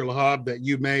 Dr. Lahab, that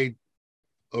you made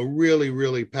a really,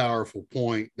 really powerful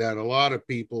point that a lot of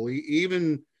people,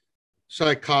 even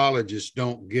psychologists,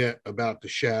 don't get about the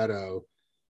shadow.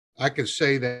 I can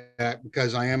say that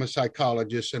because I am a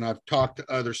psychologist and I've talked to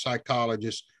other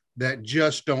psychologists that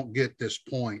just don't get this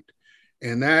point.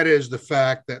 And that is the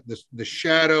fact that the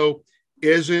shadow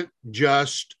isn't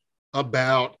just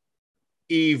about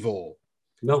evil.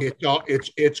 No.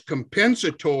 It's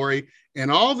compensatory, and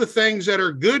all the things that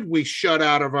are good we shut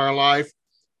out of our life,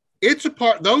 it's a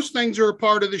part, those things are a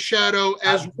part of the shadow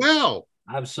as well.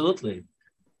 Absolutely.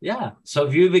 Yeah. So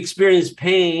if you've experienced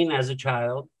pain as a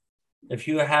child, if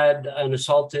you had an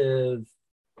assaultive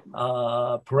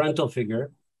parental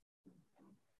figure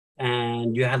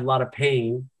and you had a lot of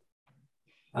pain,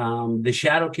 the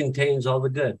shadow contains all the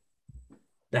good,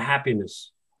 the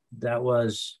happiness that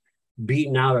was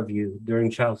beaten out of you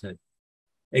during childhood.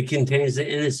 It contains the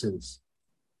innocence.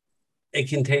 It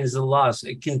contains the loss.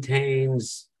 It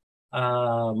contains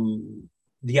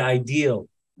the ideal.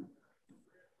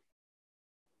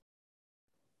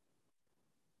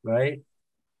 Right?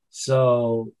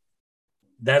 So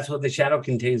that's what the shadow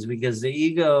contains, because the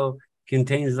ego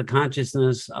contains the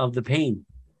consciousness of the pain,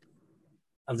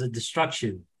 of the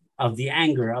destruction, of the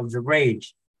anger, of the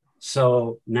rage.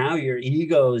 So now your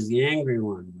ego is the angry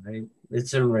one, right?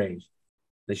 It's enraged.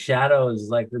 The shadow is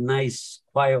like the nice,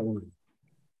 quiet one.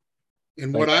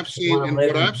 And what I've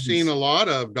seen a lot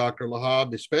of, Dr.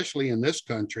 Lahab, especially in this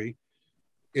country,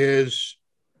 is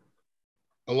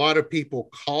a lot of people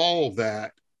call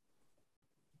that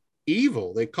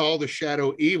evil. They call the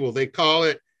shadow evil. They call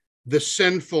it the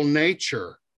sinful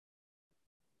nature.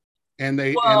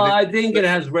 I think it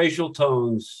has racial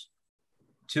tones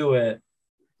to it.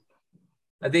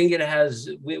 I think it has,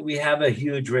 we have a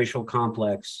huge racial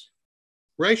complex.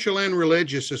 Racial and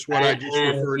religious is what I just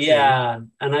referred to. Yeah,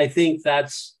 and I think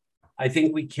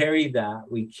we carry that.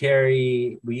 We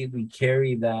carry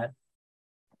that.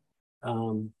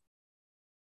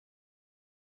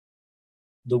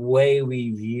 The way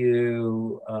we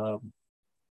view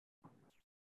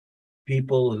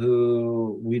people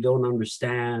who we don't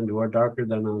understand, who are darker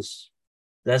than us,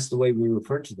 that's the way we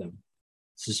refer to them.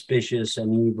 Suspicious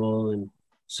and evil. And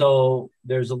so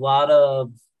there's a lot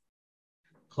of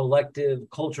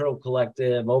cultural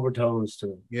collective overtones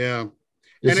to it. Yeah.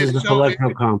 This is the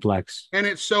political complex. And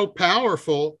it's so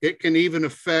powerful, it can even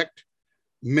affect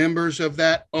members of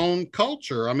that own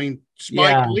culture. I mean,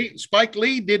 Spike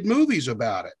Lee did movies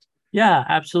about it. Yeah,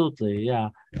 absolutely. Yeah.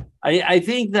 I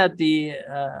think that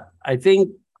I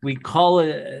think we call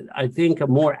it, I think a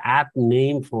more apt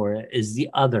name for it is the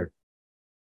other.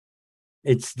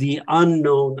 It's the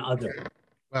unknown other.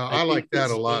 Well, I like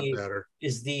that a lot better.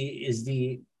 Is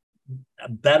the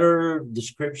better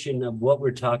description of what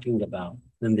we're talking about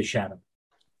than the shadow.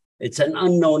 It's an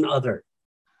unknown other.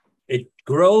 It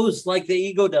grows like the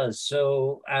ego does.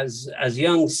 So as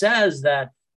Jung says,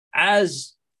 that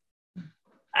as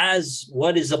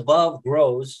what is above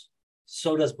grows,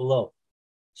 so does below.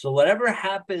 So whatever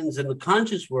happens in the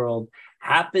conscious world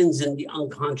happens in the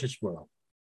unconscious world.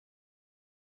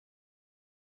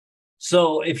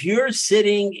 So if you're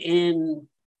sitting in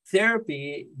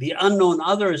therapy, the unknown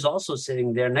other is also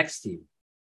sitting there next to you,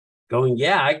 going,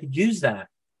 yeah, I could use that.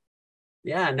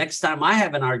 Yeah, next time I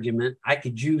have an argument, I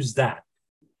could use that.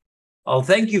 Oh,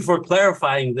 thank you for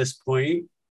clarifying this point.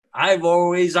 I've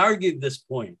always argued this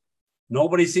point.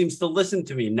 Nobody seems to listen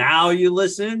to me. Now you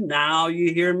listen. Now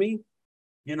you hear me.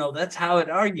 You know, that's how it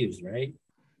argues, right?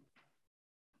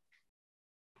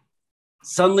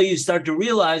 Suddenly you start to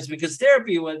realize, because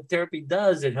therapy, what therapy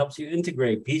does, it helps you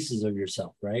integrate pieces of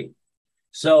yourself, right?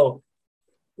 So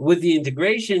with the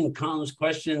integration comes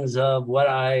questions of what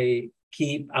I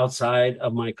keep outside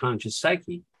of my conscious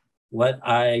psyche, what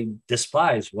I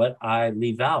despise, what I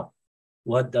leave out,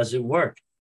 what doesn't work.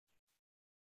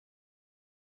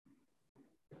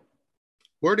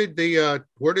 Where did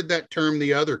that term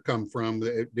 "the other" come from?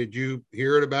 Did you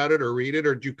hear it about it or read it,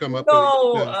 or did you come up with it?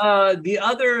 No, the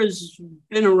other has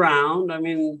been around. I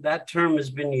mean, that term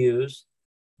has been used.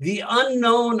 The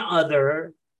unknown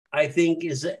other, I think,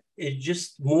 is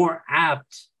just more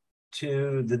apt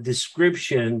to the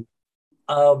description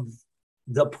of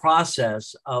the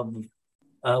process of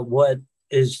what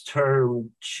is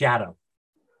termed shadow.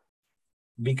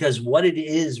 Because what it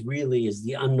is really is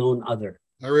the unknown other.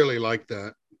 I really like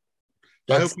that.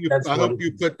 I hope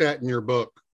you put that in your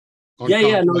book.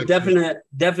 Yeah, no,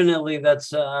 definitely.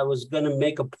 That's I was going to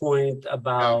make a point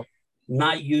about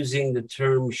not using the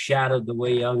term shadow the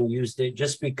way Jung used it,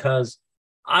 just because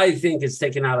I think it's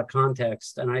taken out of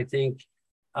context, and I think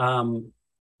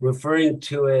referring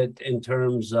to it in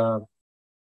terms of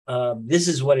this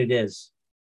is what it is.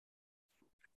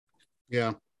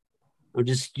 Yeah, I'll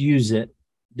just use it.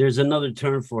 There's another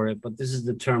term for it, but this is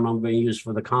the term I'm going to use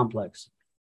for the complex.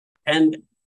 And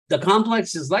the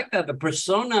complex is like that. The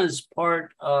persona is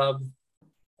part of,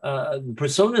 the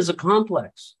persona is a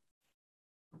complex.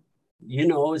 You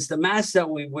know, it's the mask that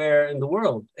we wear in the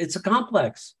world. It's a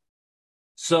complex.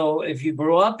 So if you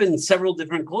grow up in several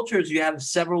different cultures, you have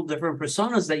several different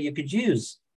personas that you could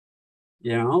use,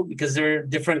 you know, because they're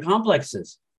different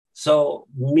complexes. So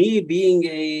me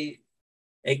being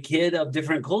a kid of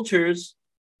different cultures,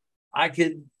 I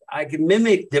could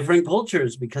mimic different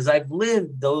cultures because I've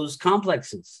lived those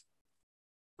complexes.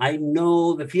 I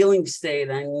know the feeling state.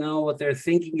 I know what they're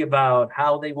thinking about,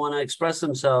 how they want to express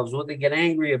themselves, what they get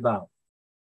angry about.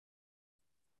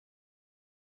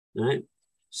 Right?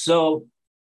 So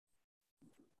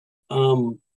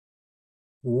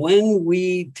when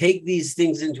we take these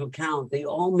things into account, they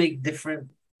all make different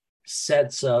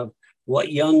sets of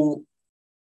what Jung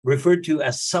referred to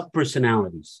as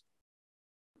subpersonalities.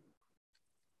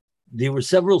 There were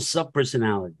several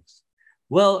subpersonalities.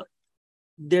 Well,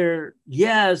 they're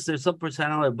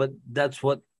subpersonality, but that's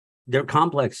what their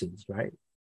complex is, right?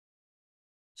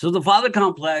 So the father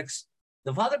complex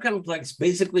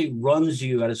basically runs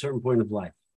you at a certain point of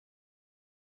life.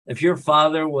 If your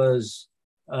father was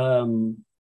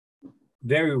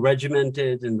very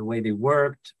regimented in the way they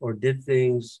worked or did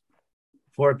things,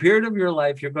 for a period of your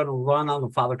life, you're going to run on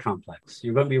the father complex.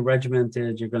 You're going to be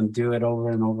regimented. You're going to do it over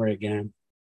and over again.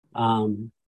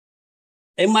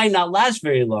 It might not last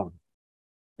very long.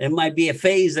 It might be a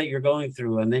phase that you're going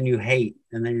through, and then you hate,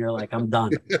 and then you're like, I'm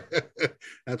done.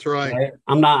 That's right.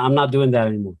 I'm not doing that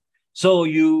anymore. So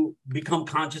you become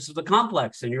conscious of the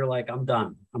complex, and you're like, I'm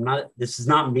done. This is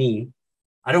not me.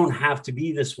 I don't have to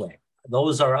be this way.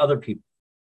 Those are other people.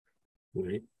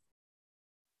 Right?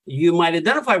 You might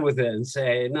identify with it and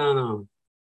say, no,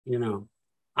 you know,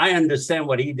 I understand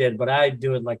what he did, but I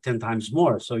do it like 10 times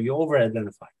more. So you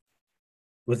over-identify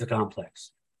with the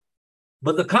complex.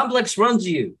 But the complex runs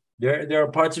you. There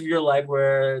are parts of your life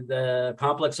where the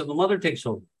complex of the mother takes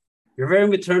over. You're very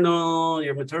maternal.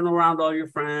 You're maternal around all your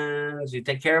friends. You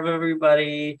take care of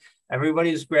everybody.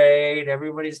 Everybody's great.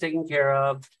 Everybody's taken care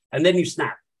of. And then you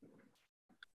snap.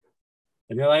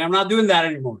 And you're like, I'm not doing that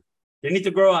anymore. They need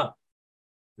to grow up.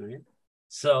 Right?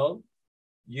 So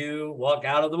you walk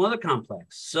out of the mother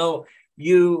complex. So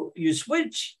you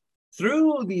switch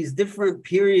through these different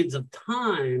periods of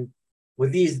time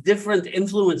with these different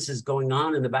influences going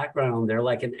on in the background. They're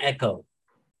like an echo.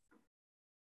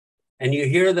 And you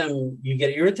hear them, you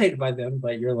get irritated by them,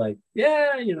 but you're like,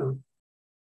 yeah, you know,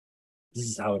 this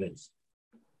is how it is.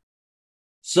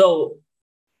 So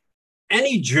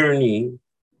any journey,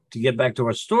 to get back to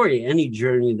our story, any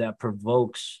journey that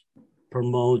provokes,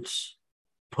 promotes,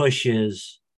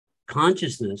 pushes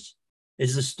consciousness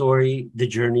is the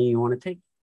journey you want to take.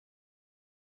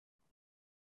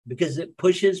 Because it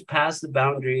pushes past the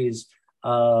boundaries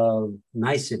of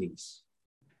niceties.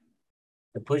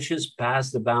 It pushes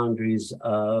past the boundaries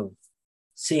of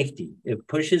safety. It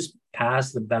pushes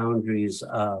past the boundaries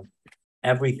of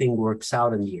everything works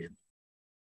out in the end.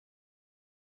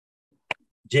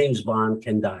 James Bond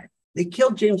can die. They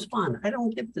killed James Bond. I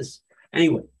don't get this.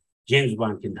 Anyway, James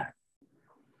Bond can die.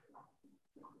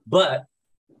 But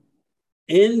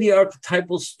in the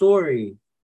archetypal story,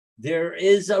 there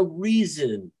is a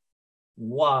reason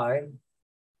why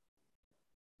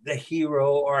the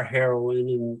hero or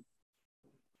heroine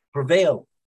prevail.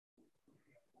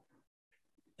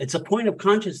 It's a point of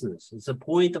consciousness. It's a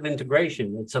point of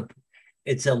integration.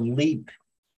 It's a leap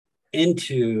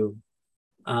into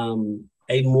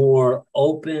a more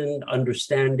open,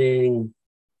 understanding,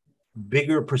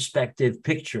 bigger perspective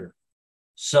picture.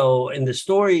 So in the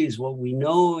stories, what we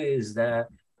know is that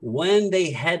when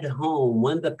they head home,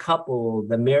 when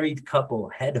the married couple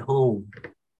head home,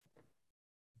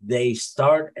 they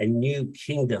start a new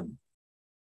kingdom.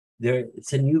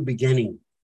 It's a new beginning.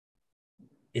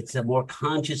 It's a more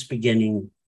conscious beginning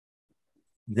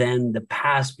than the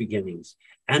past beginnings.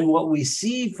 And what we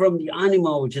see from the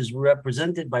anima, which is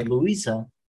represented by Luisa,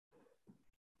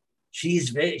 she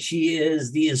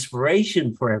is the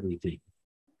inspiration for everything.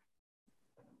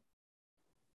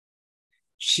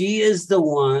 She is the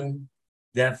one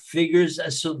that figures a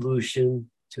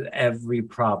solution to every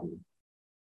problem,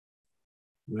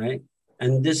 right?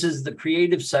 And this is the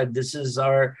creative side. This is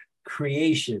our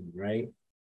creation, right?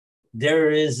 There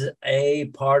is a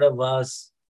part of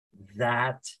us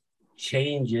that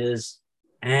changes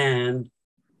and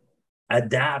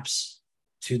adapts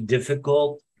to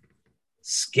difficult,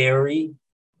 scary,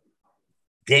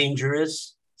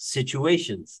 dangerous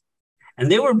situations.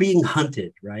 And they were being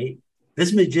hunted, right?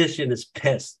 This magician is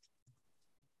pissed.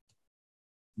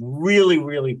 Really,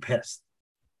 really pissed.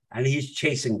 And he's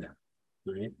chasing them,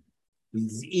 right?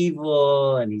 He's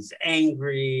evil and he's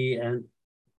angry and,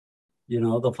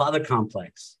 the father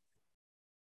complex.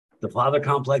 The father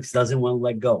complex doesn't want to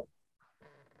let go.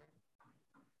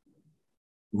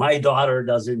 My daughter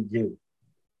doesn't do.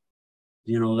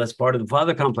 That's part of the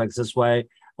father complex. That's why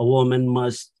a woman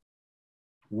must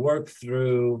work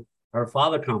through her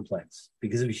father complex,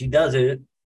 because if she doesn't,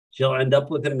 she'll end up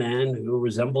with a man who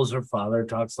resembles her father,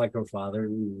 talks like her father,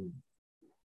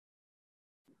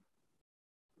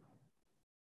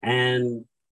 and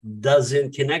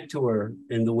doesn't connect to her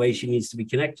in the way she needs to be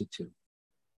connected to,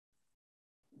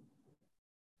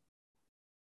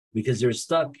 because they're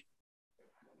stuck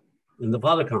in the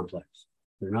father complex.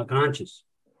 They're not conscious.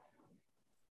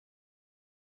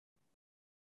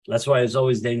 That's why it's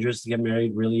always dangerous to get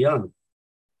married really young,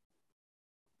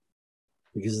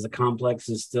 because the complex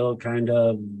is still kind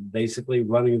of basically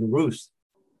running the roost.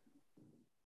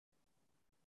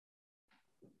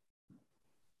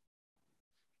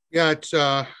 Yeah, it's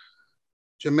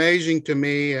amazing to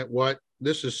me at what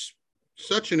this is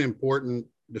such an important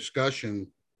discussion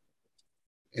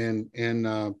and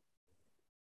a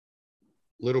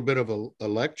little bit of a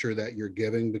lecture that you're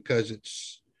giving, because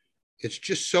it's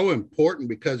just so important,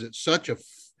 because it's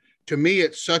to me,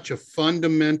 it's such a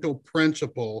fundamental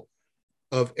principle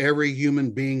of every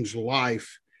human being's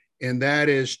life. And that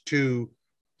is to,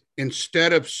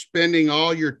 instead of spending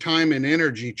all your time and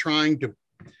energy trying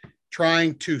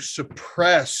to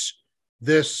suppress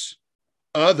this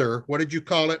other, what did you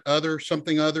call it?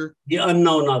 Something other? The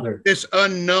unknown other. This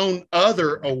unknown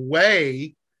other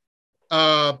away.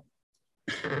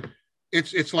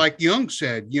 It's like Jung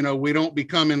said, we don't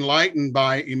become enlightened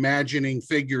by imagining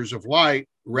figures of light.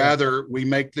 Rather, we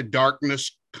make the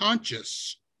darkness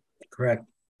conscious. Correct.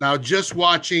 Now, just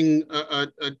watching a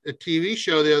TV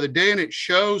show the other day, and it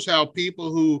shows how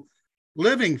people who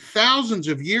living thousands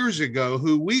of years ago,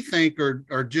 who we think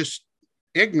are just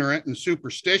ignorant and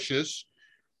superstitious,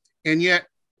 and yet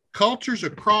cultures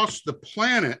across the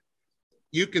planet,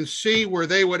 you can see where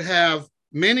they would have,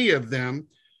 many of them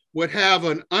would have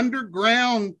an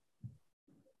underground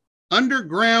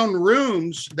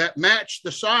rooms that match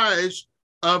the size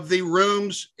of the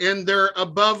rooms in their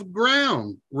above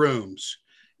ground rooms.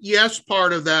 Yes,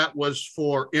 part of that was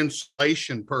for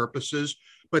insulation purposes,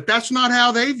 but that's not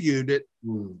how they viewed it.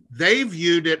 They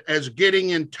viewed it as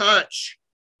getting in touch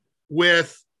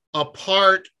with a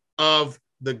part of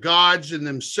the gods in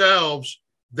themselves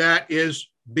that is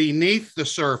beneath the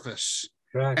surface,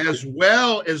 Correct. as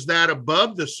well as that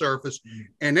above the surface.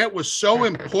 And it was so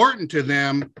important to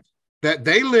them that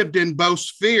they lived in both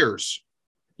spheres.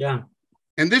 Yeah.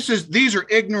 And these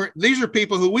are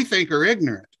people who we think are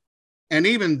ignorant. And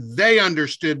even they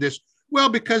understood this well,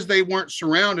 because they weren't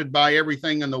surrounded by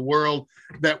everything in the world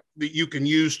that you can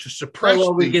use to suppress.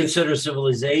 Well, we consider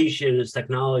civilization as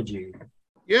technology.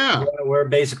 Yeah. We're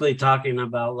basically talking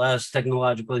about less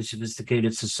technologically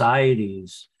sophisticated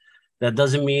societies. That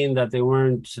doesn't mean that they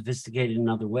weren't sophisticated in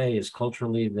other ways.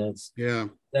 Culturally, that's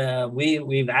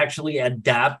we've actually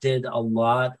adapted a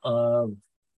lot of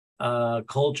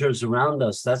cultures around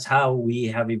us. That's how we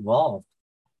have evolved.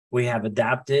 We have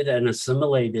adapted and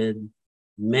assimilated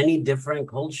many different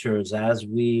cultures as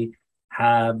we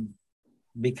have,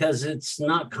 because it's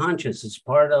not conscious. It's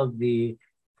part of the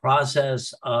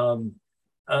process of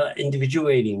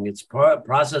individuating. It's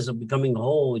process of becoming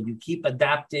whole. You keep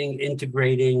adapting,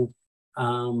 integrating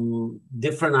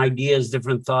different ideas,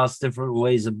 different thoughts, different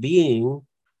ways of being,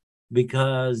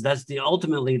 because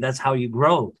ultimately that's how you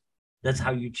grow. That's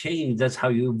how you change. That's how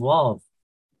you evolve.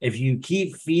 If you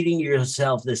keep feeding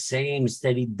yourself the same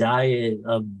steady diet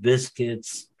of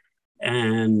biscuits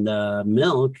and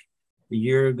milk,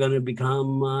 you're going to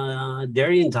become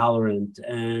dairy intolerant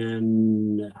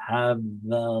and have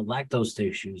lactose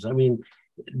issues. I mean,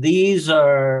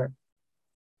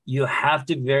 you have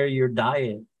to vary your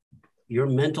diet. Your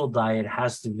mental diet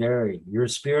has to vary. Your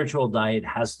spiritual diet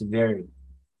has to vary.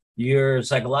 Your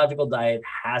psychological diet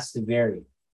has to vary.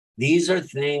 These are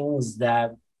things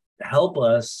that help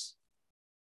us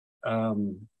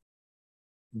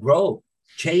grow,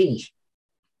 change,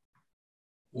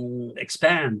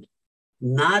 expand,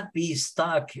 not be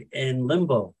stuck in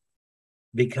limbo,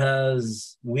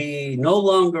 because we no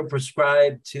longer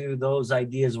prescribe to those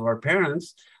ideas of our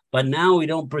parents, but now we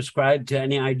don't prescribe to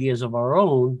any ideas of our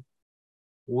own.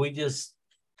 We just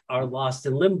are lost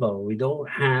in limbo. We don't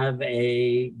have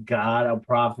a God, a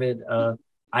prophet, a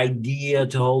idea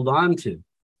to hold on to.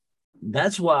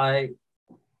 That's why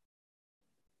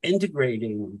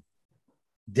integrating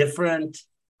different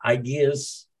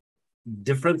ideas,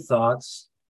 different thoughts,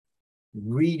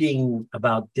 reading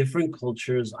about different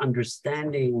cultures,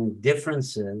 understanding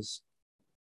differences,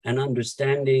 and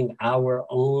understanding our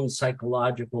own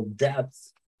psychological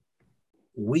depth,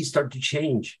 we start to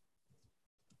change.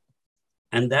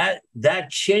 And that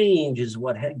change is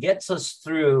what gets us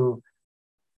through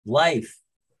life,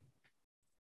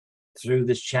 through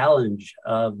this challenge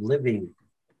of living.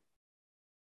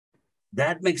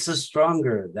 That makes us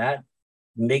stronger. That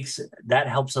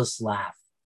helps us laugh.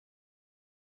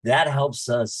 That helps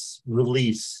us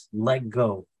release, let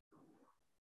go.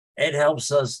 It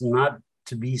helps us not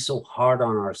to be so hard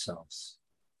on ourselves,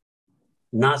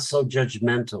 not so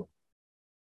judgmental,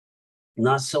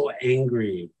 not so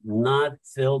angry, not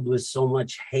filled with so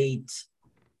much hate,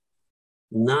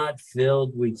 not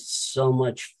filled with so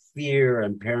much fear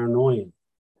and paranoia.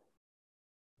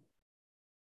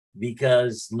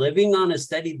 Because living on a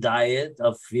steady diet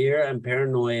of fear and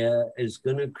paranoia is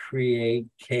going to create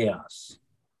chaos.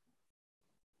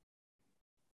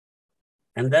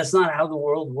 And that's not how the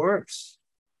world works.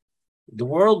 The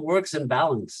world works in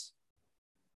balance.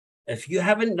 If you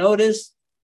haven't noticed,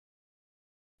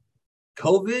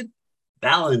 COVID,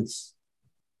 balance.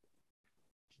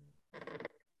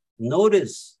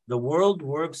 Notice the world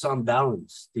works on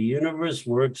balance. The universe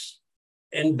works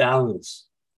in balance.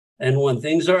 And when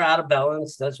things are out of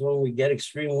balance, that's when we get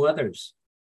extreme weathers.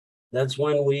 That's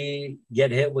when we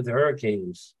get hit with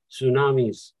hurricanes,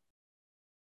 tsunamis.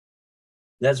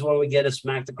 That's when we get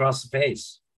smacked across the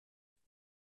face.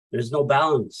 There's no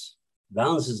balance.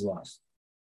 Balance is lost.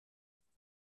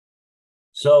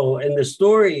 So in the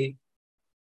story,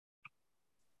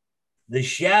 the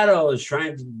shadow is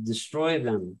trying to destroy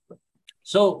them.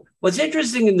 So what's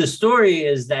interesting in the story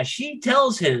is that she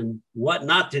tells him what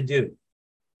not to do.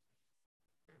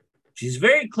 She's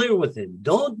very clear with him.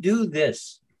 Don't do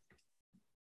this.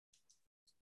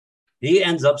 He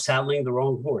ends up saddling the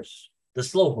wrong horse, the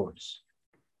slow horse.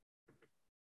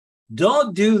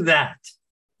 Don't do that.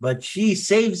 But she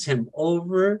saves him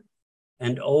over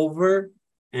and over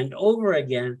and over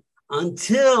again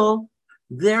until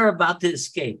they're about to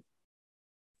escape.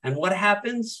 And what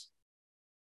happens?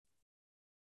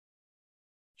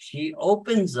 She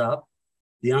opens up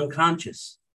the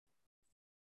unconscious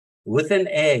with an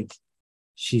egg.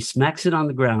 She smacks it on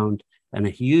the ground, and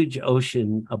a huge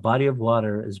ocean, a body of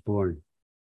water is born.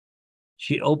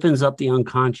 She opens up the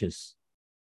unconscious.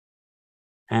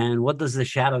 And what does the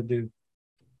shadow do?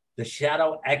 The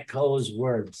shadow echoes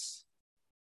words.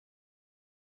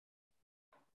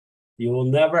 You will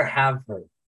never have her.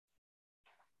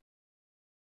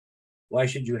 Why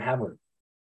should you have her?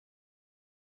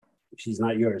 She's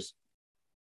not yours.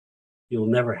 You'll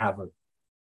never have her.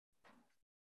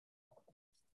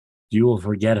 You will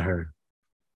forget her.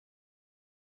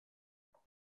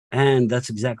 And that's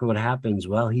exactly what happens.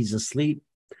 While he's asleep,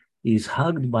 he's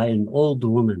hugged by an old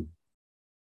woman.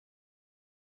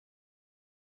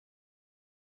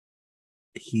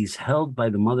 he's held by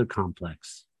the mother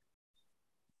complex.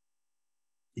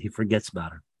 He forgets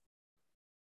about her.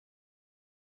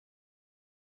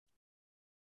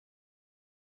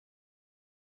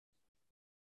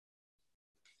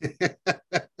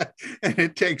 And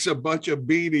it takes a bunch of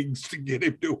beatings to get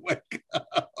him to wake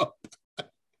up.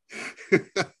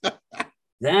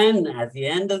 Then at the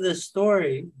end of the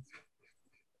story,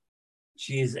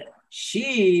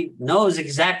 she knows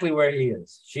exactly where he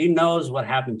is. She knows what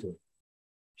happened to him.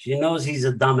 She knows he's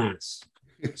a dumbass.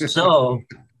 So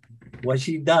what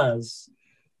she does,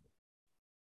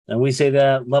 and we say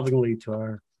that lovingly to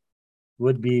our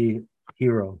would-be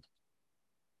hero,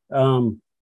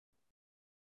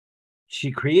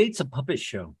 she creates a puppet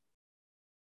show.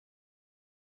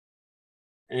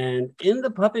 And in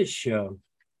the puppet show,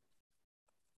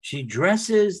 she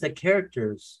dresses the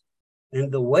characters in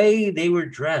the way they were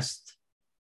dressed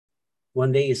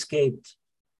when they escaped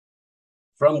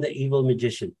from the evil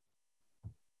magician.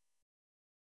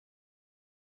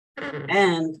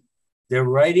 And they're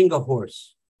riding a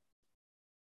horse.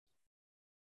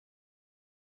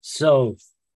 So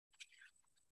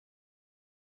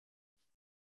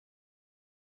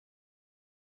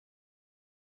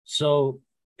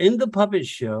in the puppet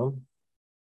show,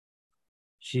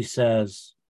 she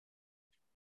says,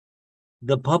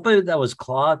 the puppet that was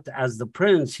clothed as the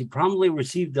prince, he promptly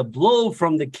received a blow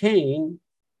from the cane.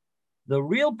 The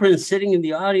real prince sitting in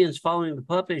the audience following the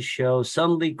puppet show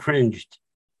suddenly cringed.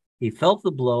 He felt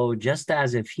the blow just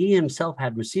as if he himself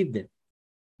had received it.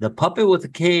 The puppet with the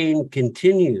cane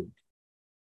continued.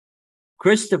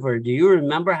 Christopher, do you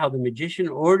remember how the magician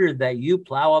ordered that you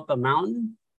plow up a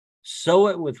mountain, sow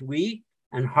it with wheat,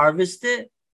 and harvest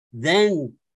it?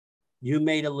 Then you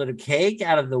made a little cake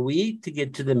out of the wheat to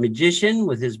get to the magician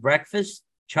with his breakfast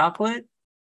chocolate?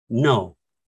 No.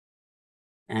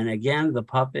 And again, the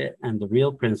puppet and the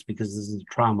real prince, because this is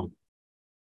trauma.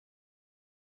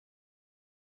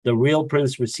 The real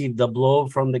prince received a blow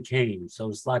from the cane. So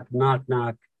it's like, knock,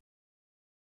 knock.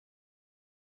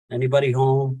 Anybody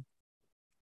home?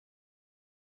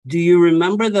 Do you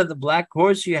remember that the black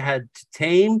horse you had to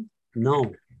tame?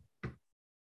 No.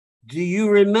 Do you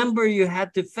remember you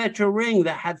had to fetch a ring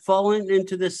that had fallen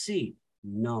into the sea?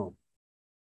 No.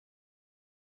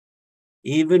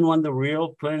 Even when the real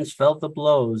prince felt the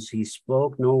blows, he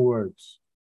spoke no words.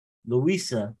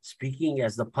 Louisa, speaking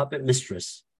as the puppet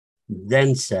mistress,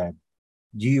 then said,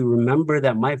 do you remember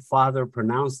that my father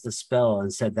pronounced the spell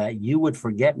and said that you would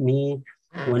forget me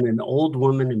when an old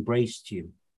woman embraced you?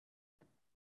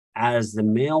 As the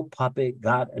male puppet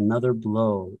got another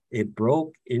blow, it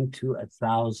broke into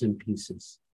 1,000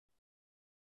 pieces.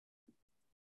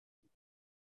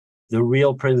 The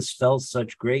real prince felt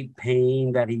such great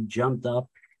pain that he jumped up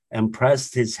and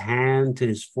pressed his hand to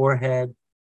his forehead.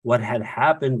 What had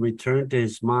happened returned to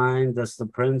his mind. Thus the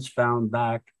prince found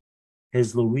back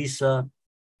his Louisa,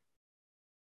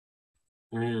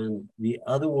 and the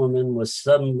other woman was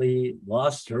suddenly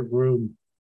lost her groom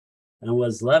and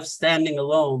was left standing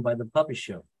alone by the puppet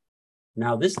show.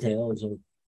 Now this tale is over,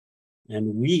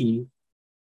 and we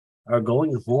are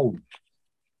going home.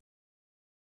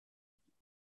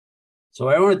 So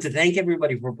I wanted to thank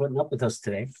everybody for putting up with us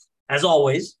today. As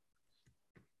always,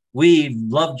 we've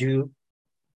loved you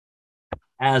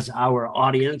as our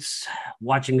audience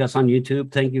watching us on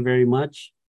YouTube. Thank you very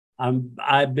much.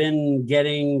 I've been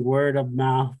getting word of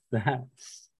mouth that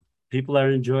people are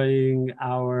enjoying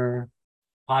our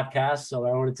podcast. So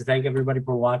I wanted to thank everybody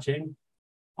for watching.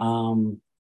 On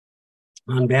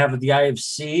behalf of the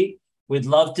IFC, we'd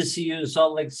love to see you in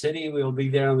Salt Lake City. We will be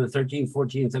there on the 13th,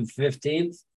 14th, and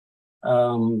 15th.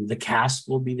 The cast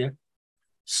will be there.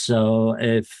 So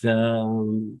if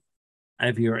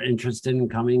you're interested in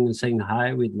coming and saying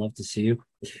hi, we'd love to see you.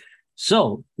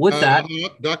 So with that,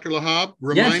 Dr. Lahab,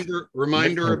 reminder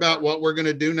yes. about what we're going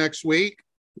to do next week.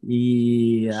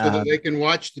 Yeah. So that they can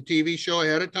watch the TV show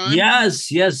ahead of time. Yes.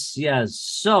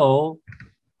 So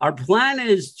our plan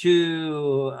is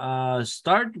to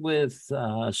start with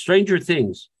Stranger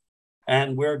Things,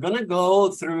 and we're going to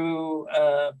go through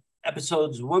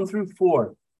episodes 1 through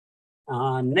 4.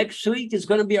 Next week is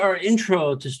going to be our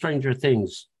intro to Stranger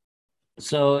Things.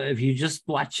 So if you just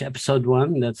watch episode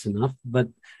 1, that's enough. But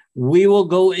we will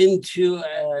go into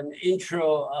an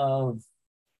intro of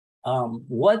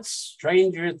what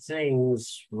Stranger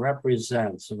Things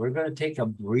represents. So we're going to take a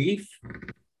brief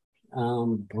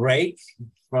break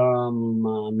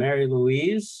from Mary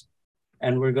Louise,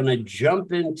 and we're going to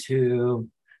jump into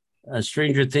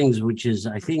Stranger Things, which is,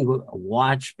 I think,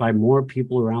 watched by more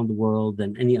people around the world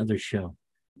than any other show.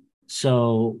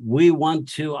 So we want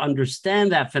to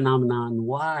understand that phenomenon,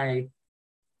 why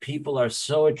people are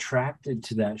so attracted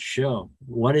to that show.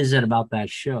 What is it about that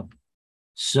show?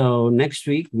 So next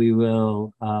week we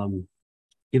will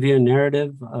give you a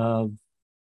narrative of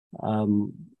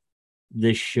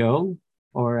this show,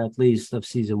 or at least of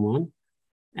season 1.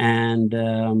 And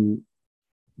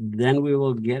then we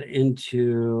will get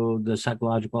into the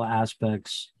psychological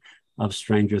aspects of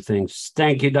Stranger Things.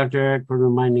 Thank you, Dr. Eric, for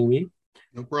reminding me.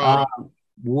 No problem.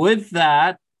 With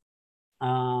that,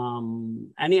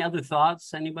 any other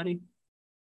thoughts, anybody?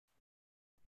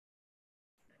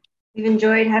 We've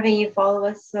enjoyed having you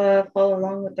follow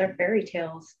along with our fairy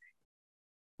tales.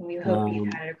 We hope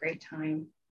you've had a great time.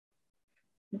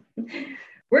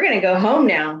 We're going to go home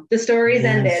now. The story's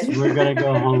ended. We're going to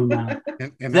go home now.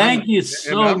 Thank you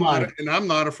so much. And I'm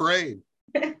not afraid.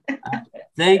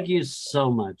 Thank you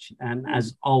so much. And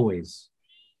as always,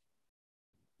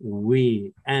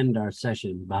 we end our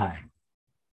session by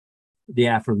the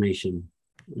affirmation: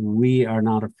 we are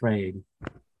not afraid.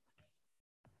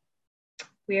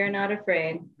 We are not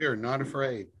afraid. We are not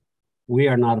afraid. We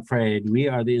are not afraid. We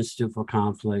are the Institute for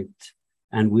Conflict,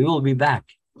 and we will be back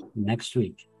next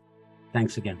week.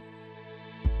 Thanks again.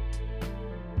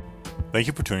 Thank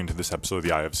you for tuning to this episode of the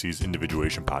IFC's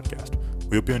Individuation podcast.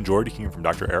 We hope you enjoyed hearing from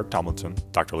Dr. Eric Tomlinson,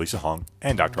 Dr. Lisa Hung,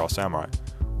 and Dr. Al Samurai.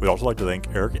 We'd also like to thank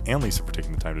Eric and Lisa for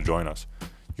taking the time to join us.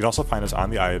 You can also find us on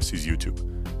the IFC's YouTube.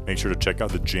 Make sure to check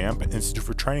out the JAMP Institute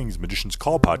for Training's Magician's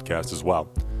Call podcast as well.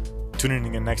 Tune in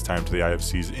again next time to the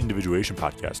IFC's Individuation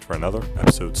podcast for another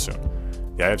episode soon.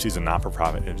 The IFC is a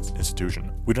not-for-profit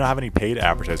institution. We don't have any paid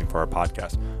advertising for our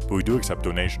podcast, but we do accept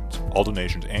donations. All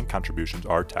donations and contributions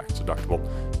are tax deductible.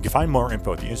 You can find more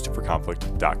info at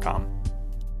theinstituteforconflict.com.